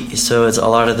 Yeah, so it's a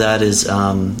lot of that is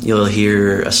you'll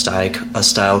hear a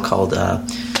style called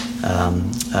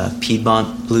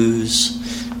Piedmont blues,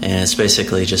 and it's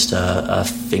basically just a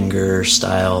finger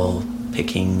style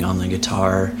picking on the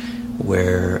guitar,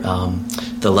 where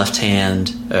the left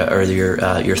hand or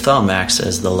your thumb acts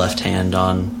as the left hand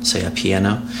on, say, a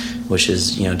piano, which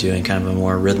is doing kind of a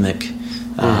more rhythmic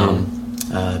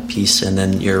piece, and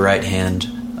then your right hand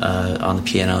on the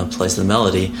piano plays the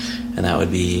melody, and that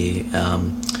would be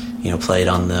played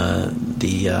on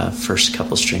the first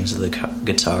couple strings of the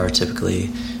guitar, typically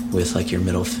with like your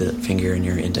middle finger and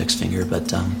your index finger.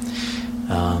 But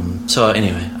so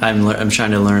anyway, I'm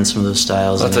trying to learn some of those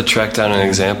styles. I'll have to track down an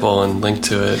example and link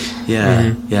to it.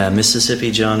 Yeah,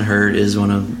 Mississippi John Hurt is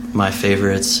one of my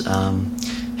favorites.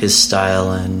 His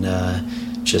style and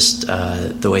just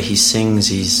the way he sings,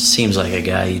 he seems like a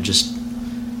guy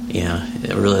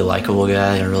a really likable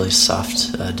guy, a really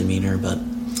soft demeanor, but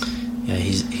yeah,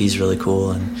 he's really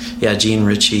cool. And yeah, Jean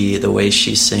Ritchie, the way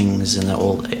she sings in the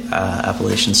old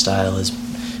Appalachian style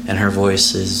and her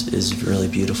voice is really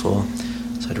beautiful.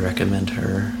 So I'd recommend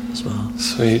her as well.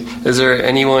 Sweet. Is there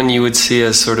anyone you would see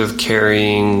as sort of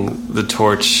carrying the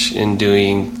torch in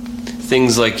doing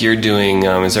things like you're doing?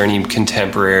 Is there any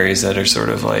contemporaries that are sort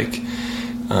of like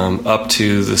up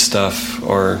to the stuff,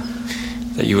 or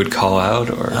that you would call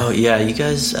out? Or oh yeah, you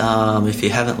guys, if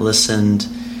you haven't listened,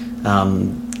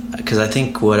 because I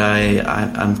think what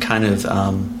I'm kind of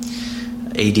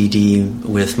ADD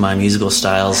with my musical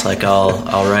styles. Like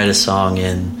I'll write a song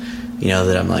and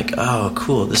that I'm like, oh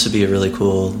cool, this would be a really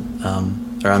cool,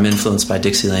 or I'm influenced by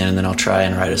Dixieland, and then I'll try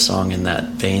and write a song in that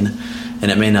vein, and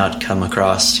it may not come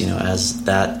across as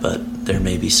that, but there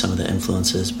may be some of the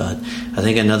influences. But I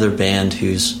think another band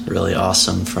who's really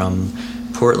awesome from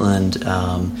Portland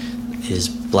is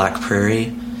Black Prairie. I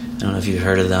don't know if you've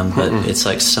heard of them, but it's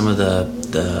like some of the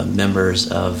members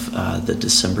of the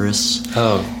Decemberists.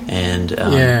 Oh, and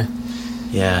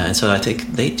yeah, and so I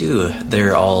think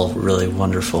they're all really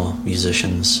wonderful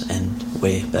musicians and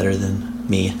way better than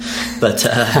me, but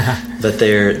but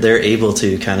they're able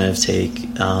to kind of take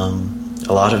a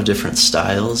lot of different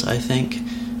styles, I think,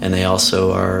 and they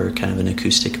also are kind of an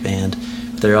acoustic band.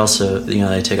 But they're also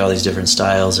they take all these different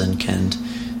styles and can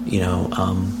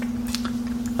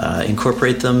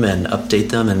incorporate them and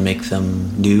update them and make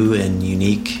them new and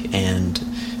unique, and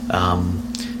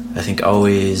I think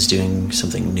always doing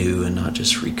something new and not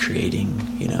just recreating,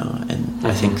 and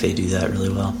I think they do that really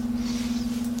well.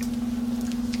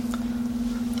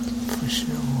 For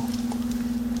sure.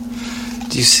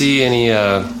 Do you see any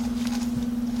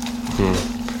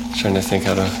trying to think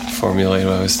how to formulate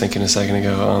what I was thinking a second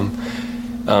ago.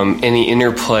 Any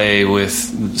interplay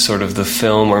with sort of the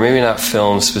film, or maybe not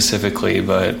film specifically,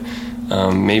 but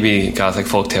maybe Gothic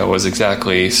Folktale was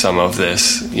exactly some of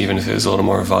this, even if it was a little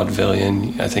more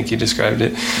vaudevillian, I think you described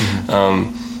it,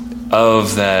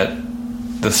 of that,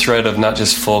 the thread of not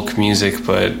just folk music,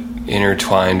 but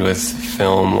intertwined with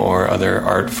film or other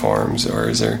art forms. Or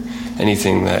is there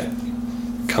anything that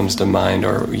comes to mind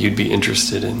or you'd be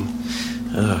interested in?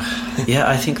 Yeah,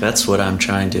 I think that's what I'm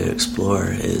trying to explore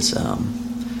is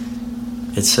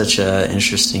it's such an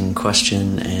interesting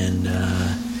question, and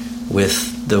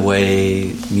with the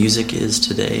way music is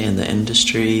today in the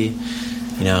industry,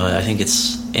 I think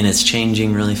it's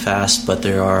changing really fast, but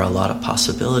there are a lot of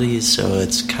possibilities, so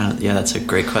it's kind of, that's a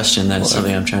great question. That's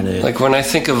something I'm trying to... Like when I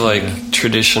think of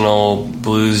traditional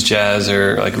blues, jazz,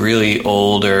 or like really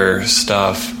older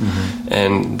stuff,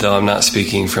 and though I'm not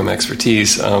speaking from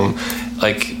expertise,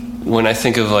 like when I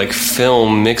think of like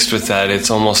film mixed with that,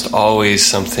 it's almost always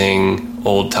something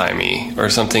old-timey or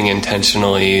something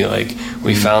intentionally, like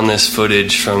we found this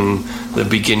footage from the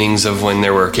beginnings of when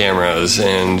there were cameras,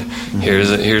 and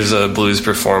here's a blues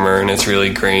performer, and it's really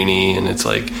grainy, and it's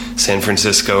like San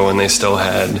Francisco when they still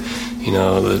had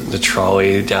the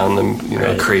trolley down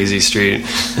the crazy street,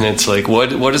 and it's like what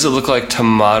does it look like to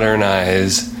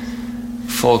modernize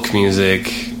folk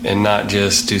music and not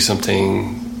just do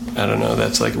something, I don't know,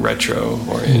 that's like retro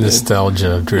oriented,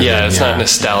 nostalgia driven. Yeah, it's not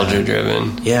nostalgia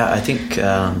driven. Yeah, I think.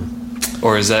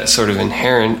 Or is that sort of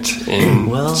inherent in?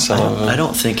 Well, some of them? I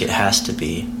don't think it has to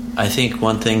be. I think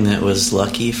one thing that was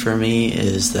lucky for me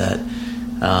is that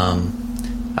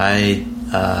I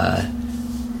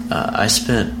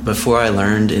spent, before I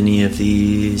learned any of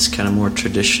these kind of more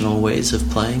traditional ways of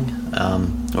playing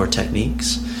or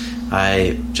techniques,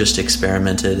 I just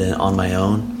experimented on my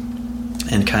own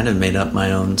and kind of made up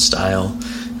my own style,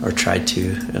 or tried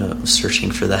to, searching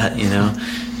for that,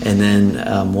 And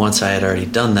then once I had already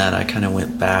done that, I kind of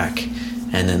went back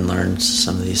and then learned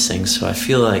some of these things. So I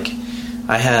feel like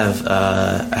I have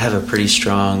a pretty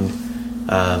strong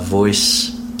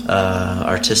voice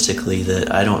artistically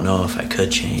that I don't know if I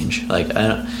could change. Like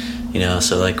I don't,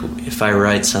 so like if I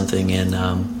write something in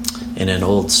an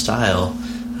old style,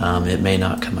 it may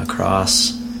not come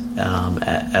across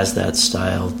as that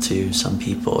style to some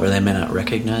people, or they may not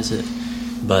recognize it,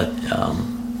 but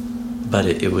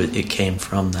it came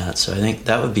from that. So I think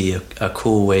that would be a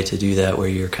cool way to do that, where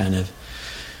you're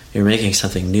making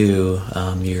something new.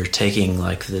 You're taking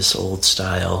like this old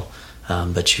style,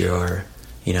 but you're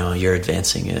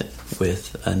advancing it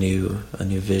with a new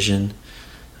vision.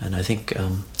 And I think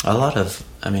a lot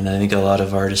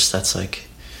of artists, that's like,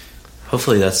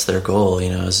 hopefully that's their goal,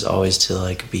 is always to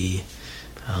like be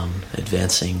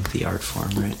advancing the art form,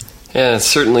 right? Yeah, it's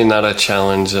certainly not a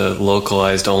challenge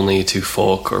localized only to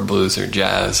folk or blues or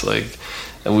jazz. Like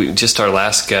our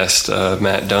last guest,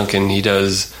 Matt Duncan, he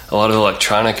does a lot of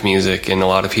electronic music, and a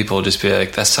lot of people just be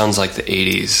like, that sounds like the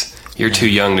 80s. You're too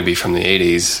young to be from the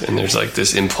 80s. And there's like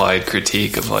this implied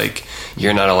critique of like,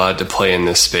 you're not allowed to play in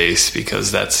this space because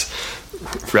that's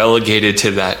relegated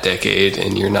to that decade,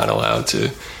 and you're not allowed to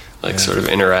sort of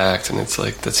interact. And it's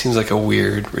like, that seems like a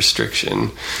weird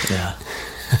restriction. Yeah.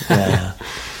 Yeah.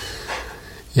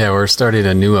 Yeah, we're starting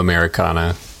a new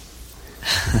Americana.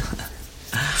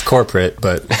 It's corporate,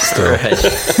 but still.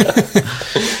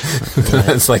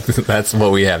 That's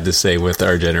what we have to say with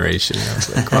our generation. I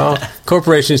was like, well,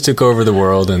 corporations took over the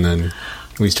world, and then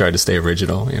we tried to stay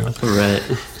original. Right.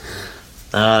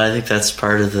 I think that's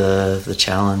part of the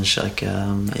challenge. But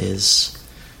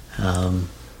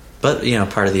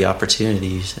part of the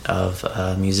opportunity of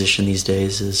a musician these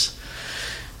days is,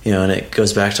 and it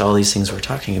goes back to all these things we're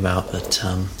talking about, but,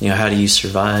 how do you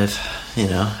survive?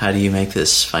 How do you make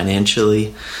this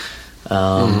financially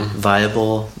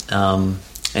viable,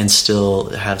 and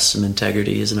still have some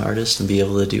integrity as an artist and be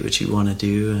able to do what you want to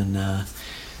do? And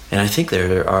I think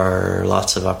there are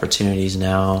lots of opportunities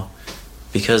now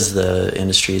because the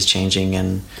industry is changing,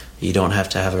 and you don't have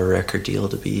to have a record deal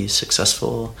to be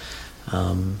successful.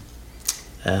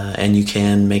 And you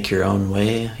can make your own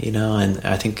way, and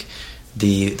I think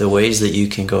the ways that you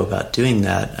can go about doing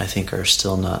that, I think, are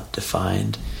still not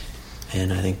defined.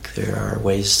 And I think there are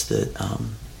ways that,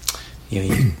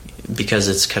 because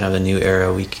it's kind of a new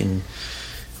era, we can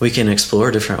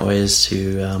explore different ways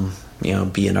to,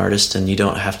 be an artist, and you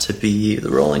don't have to be the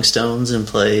Rolling Stones and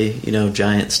play,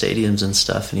 giant stadiums and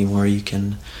stuff anymore.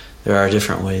 There are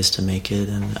different ways to make it,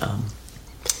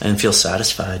 and feel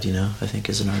satisfied, I think,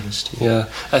 as an artist. Yeah,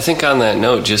 I think on that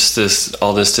note, just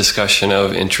all this discussion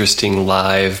of interesting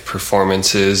live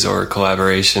performances or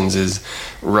collaborations is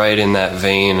right in that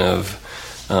vein of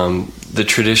the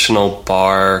traditional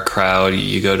bar crowd.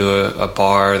 You go to a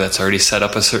bar that's already set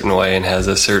up a certain way and has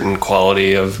a certain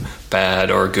quality of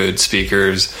bad or good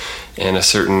speakers, and a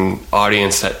certain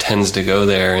audience that tends to go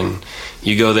there, and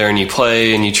you go there and you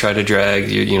play and you try to drag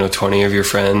 20 of your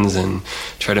friends and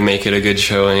try to make it a good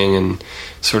showing, and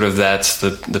sort of that's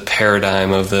the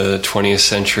paradigm of the 20th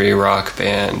century rock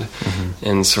band,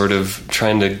 and sort of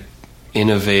trying to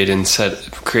innovate and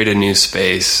create a new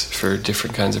space for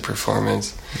different kinds of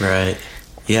performance. Right.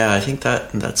 Yeah, I think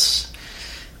that's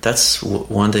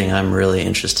one thing I'm really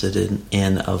interested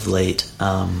in of late,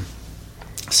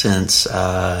 since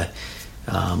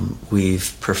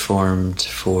we've performed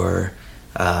for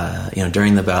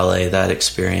during the ballet. That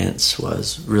experience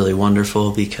was really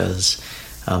wonderful because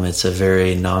it's a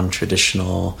very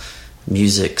non-traditional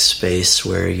music space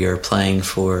where you're playing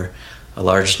for a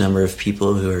large number of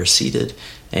people who are seated,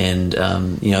 and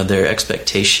their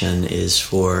expectation is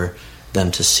for them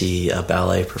to see a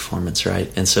ballet performance, right?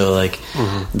 And so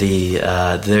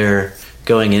they're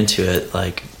going into it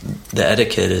like the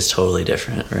etiquette is totally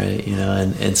different, right?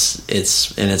 And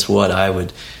it's what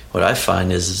I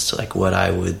find is it's like what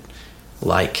I would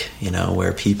like,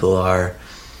 where people are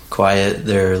quiet,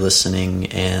 they're listening,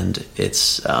 and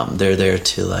it's they're there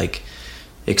to like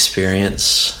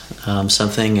experience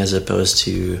something as opposed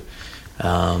to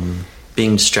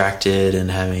being distracted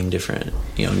and having different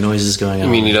noises going on.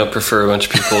 You mean you don't prefer a bunch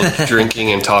of people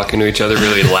drinking and talking to each other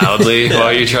really loudly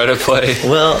while you try to play?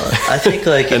 Well, I think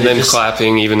like and then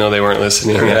clapping even though they weren't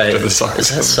listening after the song. Is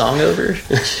that song over?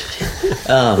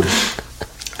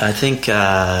 I think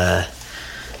I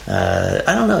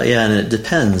don't know. Yeah, and it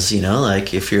depends.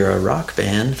 Like if you're a rock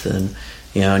band, then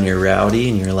and you're rowdy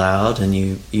and you're loud, and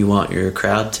you want your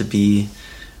crowd to be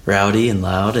rowdy and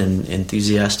loud and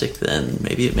enthusiastic, then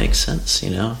maybe it makes sense,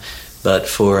 But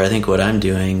for I think what I'm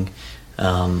doing,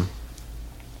 and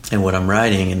what I'm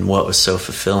writing, and what was so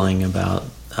fulfilling about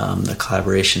the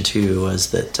collaboration too,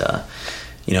 was that I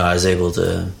was able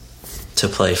to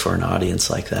play for an audience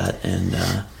like that, and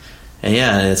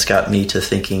it's got me to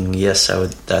thinking, yes, I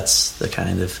would. That's the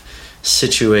kind of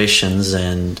situations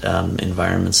and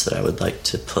environments that I would like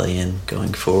to play in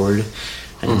going forward,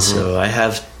 and so I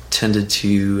have tended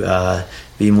to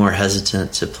be more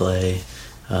hesitant to play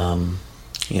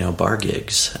bar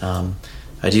gigs.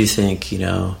 I do think you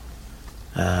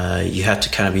have to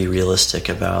kind of be realistic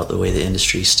about the way the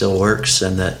industry still works,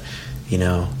 and that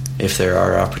if there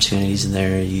are opportunities in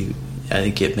there, I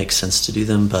think it makes sense to do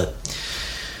them, but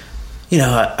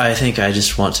I think I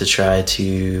just want to try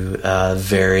to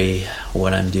vary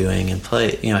what I'm doing and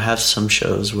play, have some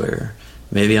shows where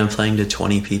maybe I'm playing to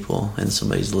 20 people in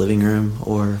somebody's living room,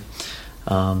 or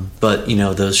but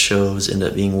those shows end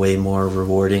up being way more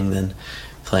rewarding than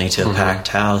playing to a packed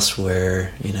house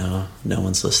where no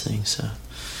one's listening. So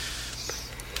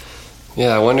yeah,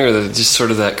 I wonder that just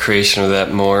sort of that creation of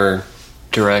that more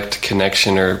direct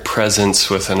connection or presence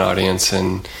with an audience,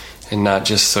 and not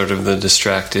just sort of the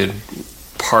distracted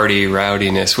party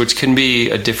rowdiness, which can be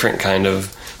a different kind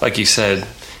of, like you said,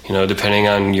 depending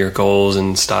on your goals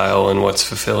and style and what's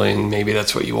fulfilling, maybe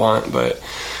that's what you want. But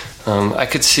I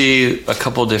could see a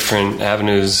couple different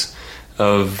avenues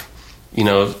of,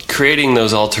 creating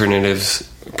those alternative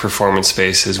performance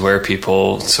spaces where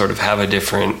people sort of have a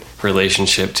different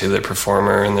relationship to the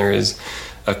performer, and there is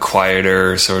a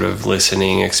quieter sort of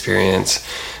listening experience.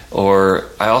 Or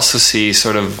I also see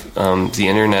sort of the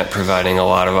internet providing a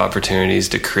lot of opportunities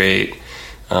to create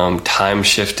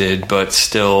time-shifted but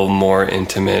still more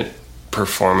intimate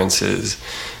performances.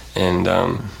 And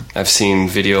I've seen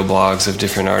video blogs of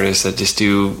different artists that just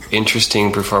do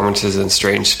interesting performances in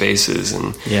strange spaces.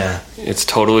 And it's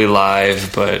totally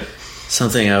live, but...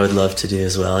 Something I would love to do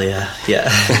as well, yeah,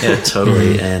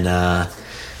 totally. And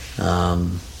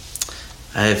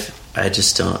I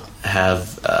just don't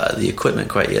have the equipment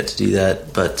quite yet to do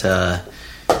that, but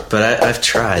I've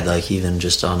tried, like even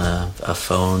just on a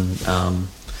phone,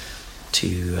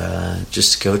 to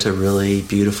just go to really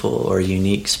beautiful or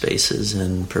unique spaces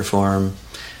and perform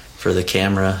for the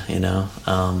camera,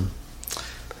 I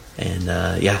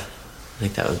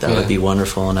think that would be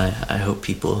wonderful, and I hope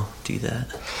people do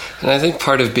that. And I think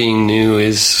part of being new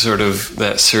is sort of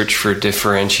that search for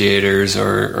differentiators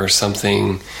or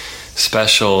something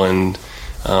special, and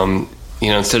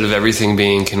instead of everything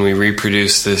being, can we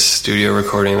reproduce this studio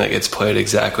recording that gets played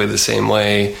exactly the same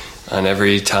way on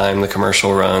every time the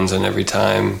commercial runs and every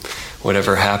time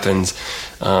whatever happens,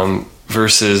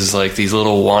 versus like these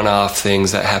little one-off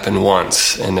things that happen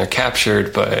once and they're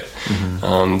captured, but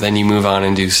then you move on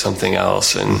and do something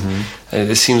else. And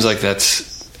it seems like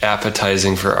that's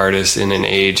appetizing for artists in an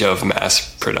age of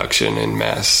mass production and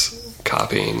mass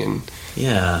copying and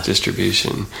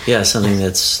distribution. Yeah, something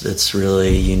that's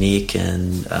really unique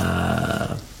and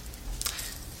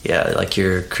yeah, like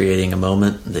you're creating a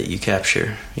moment that you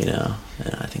capture, you know,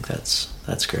 and I think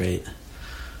that's great.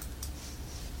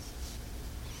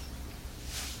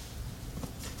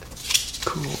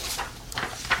 Cool.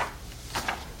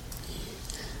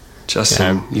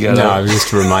 Justin, you got? No, I was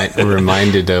just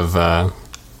reminded of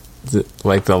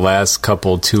the last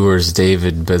couple tours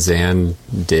David Bazan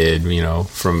did. You know,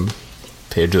 from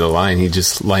Page of the Line, he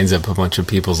just lines up a bunch of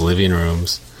people's living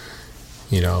rooms.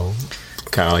 You know,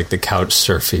 kind of like the couch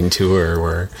surfing tour,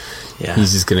 where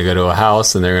he's just going to go to a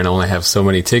house and they're going to only have so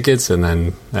many tickets, and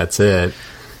then that's it.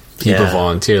 People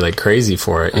volunteer like crazy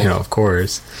for it, you know, of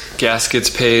course. Gas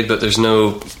gets paid, but there's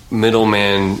no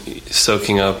middleman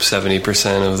soaking up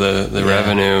 70% of the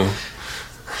revenue.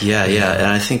 Yeah, and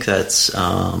I think that's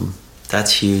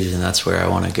huge, and that's where I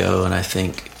want to go, and I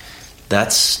think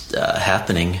that's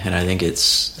happening, and I think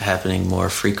it's happening more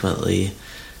frequently,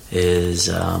 is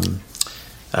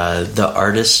the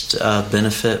artist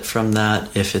benefit from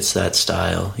that, if it's that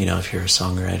style, you know, if you're a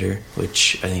songwriter,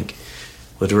 which I think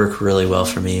would work really well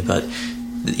for me. But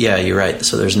yeah, you're right.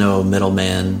 So there's no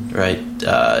middleman, right,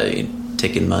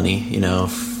 taking money, you know,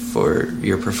 for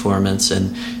your performance.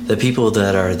 And the people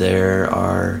that are there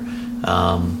are,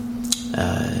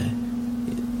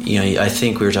 you know, I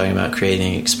think we were talking about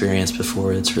creating an experience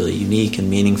before that's really unique and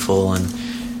meaningful.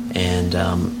 And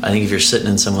I think if you're sitting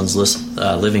in someone's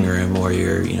living room, or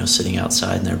you're, you know, sitting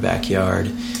outside in their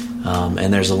backyard,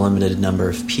 and there's a limited number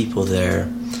of people there,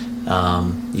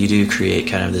 you do create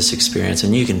kind of this experience,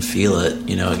 and you can feel it.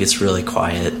 You know, it gets really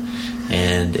quiet,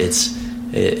 and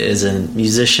as a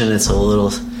musician, it's a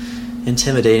little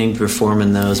intimidating to perform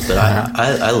in those, but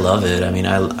I love it. I mean,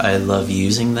 I love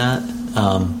using that,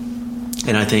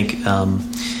 and I think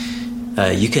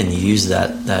you can use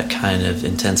that kind of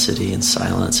intensity and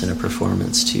silence in a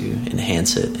performance to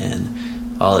enhance it,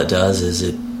 and all it does is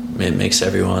it makes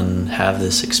everyone have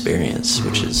this experience,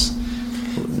 which is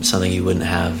something you wouldn't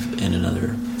have in another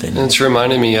venue. And it's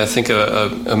reminded me, I think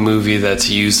a movie that's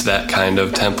used that kind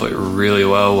of template really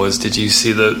well was, did you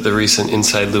see the recent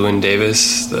Inside Llewyn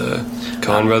Davis, the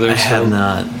Coen Brothers? I have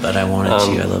not, but I wanted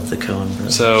to. I love the Coen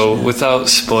Brothers. So without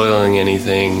spoiling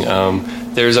anything,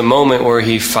 there's a moment where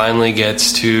he finally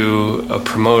gets to a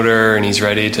promoter, and he's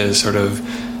ready to sort of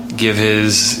give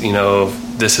his, you know,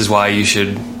 this is why you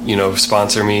should, you know,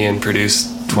 sponsor me and produce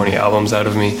 20 albums out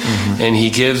of me. Mm-hmm. And he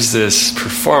gives this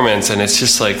performance, and it's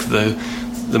just like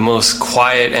the most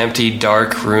quiet, empty,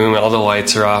 dark room. All the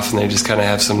lights are off, and they just kind of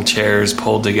have some chairs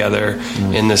pulled together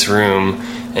in this room.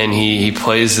 And he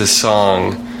plays this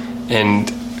song, and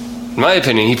in my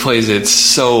opinion, he plays it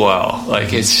so well.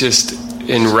 Like, it's just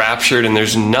enraptured, and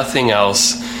there's nothing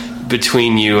else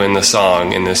between you and the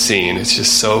song in the scene. It's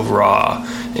just so raw,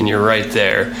 and you're right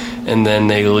there. And then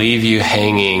they leave you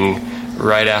hanging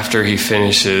right after he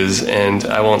finishes, and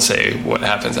I won't say what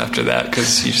happens after that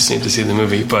because you just need to see the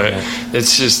movie, but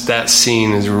it's just, that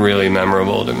scene is really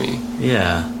memorable to me.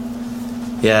 Yeah,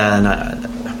 and I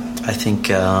think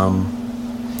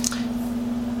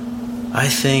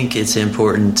it's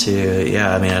important to,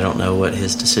 I mean, I don't know what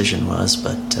his decision was,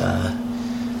 but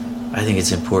I think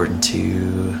it's important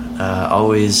to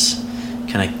always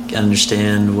kind of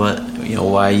understand what, you know,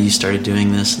 why you started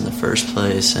doing this in the first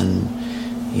place, and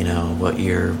you know what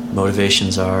your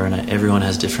motivations are. And everyone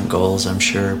has different goals, I'm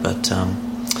sure, but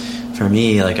for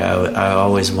me, like, I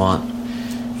always want,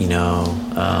 you know,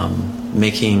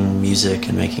 making music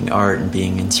and making art and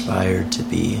being inspired to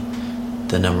be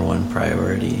the number one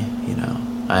priority. You know,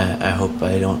 I hope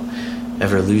I don't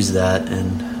ever lose that,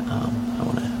 and I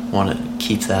want to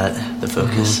keep that the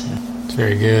focus. Mm-hmm. Yeah. It's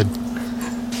very good.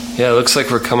 Yeah, it looks like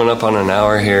we're coming up on an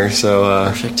hour here, so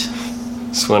perfect.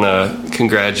 Just want to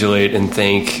congratulate and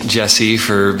thank Jesse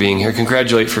for being here.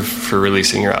 Congratulate for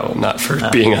releasing your album, not for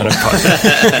being on a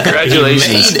podcast.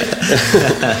 Congratulations.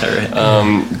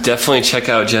 Definitely check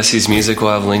out Jesse's music.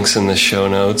 We'll have links in the show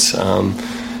notes.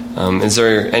 Is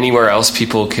there anywhere else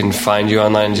people can find you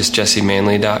online? Just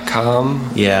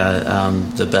jessemanley.com? Yeah,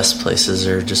 the best places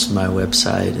are just my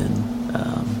website, and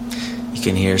you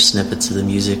can hear snippets of the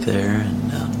music there,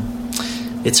 and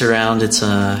it's around. It's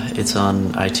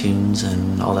on iTunes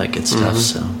and all that good stuff.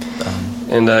 Mm-hmm.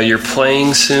 So, and you're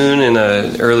playing soon in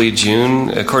early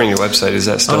June, according to your website. Is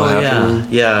that still happening?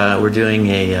 Yeah. We're doing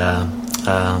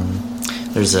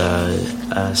there's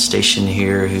a station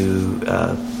here who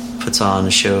puts on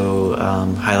a show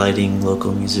highlighting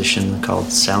local musician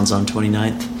called Sounds on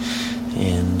 29th,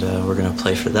 and we're going to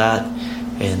play for that.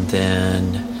 And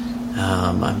then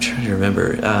I'm trying to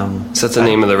remember. Is that the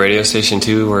name of the radio station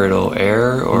too, where it'll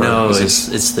air? Or no,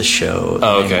 it's the show.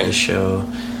 Oh, okay. The show,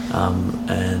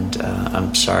 and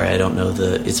I'm sorry, I don't know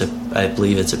I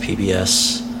believe it's a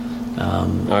PBS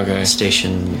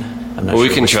station. I'm not well, sure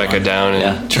we can which track one. it down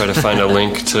and try to find a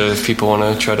link to if people want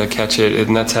to try to catch it.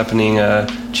 And that's happening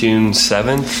June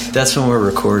 7th? That's when we're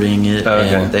recording it.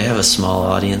 Okay. And they have a small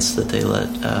audience that they let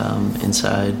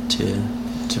inside to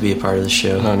be a part of the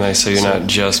show. Oh, nice. So you're not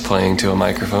just playing to a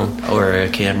microphone? Or a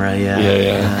camera,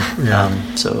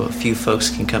 Yeah. So a few folks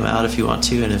can come out if you want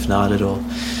to, and if not, it'll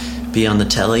be on the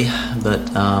telly. But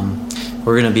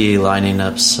we're going to be lining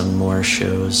up some more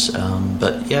shows.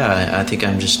 But yeah, I think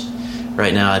I'm just...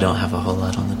 Right now, I don't have a whole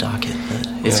lot on the docket, but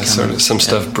it's coming. Sort of some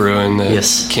stuff brewing that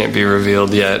can't be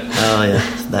revealed yet. Oh, yeah,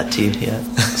 that too, yeah.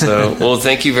 So, well,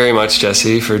 thank you very much,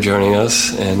 Jesse, for joining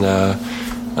us.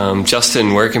 And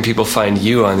Justin, where can people find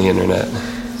you on the internet?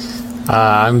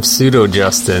 I'm Pseudo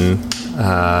Justin.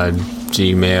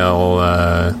 Gmail.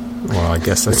 Well, I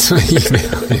guess that's my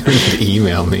email. You don't need to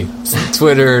email me.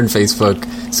 Twitter and Facebook.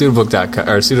 Pseudobook.com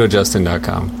or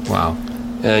pseudojustin.com. Wow.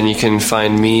 And you can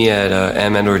find me at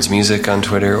 @edwardsmusic on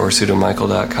Twitter or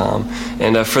pseudomichael.com.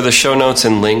 And for the show notes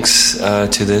and links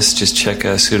to this, just check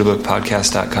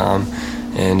pseudobookpodcast.com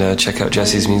and check out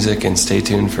Jesse's music and stay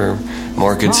tuned for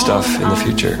more good stuff in the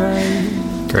future.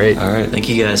 Great. All right. Thank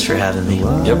you guys for having me.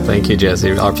 Yep. Thank you,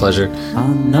 Jesse. Our pleasure. I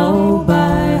know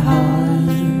by heart,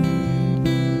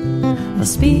 I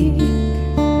speak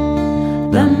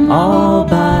them all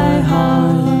by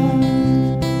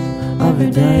heart every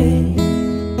day.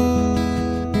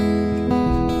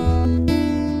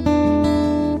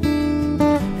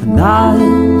 And that's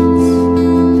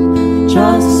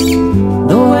just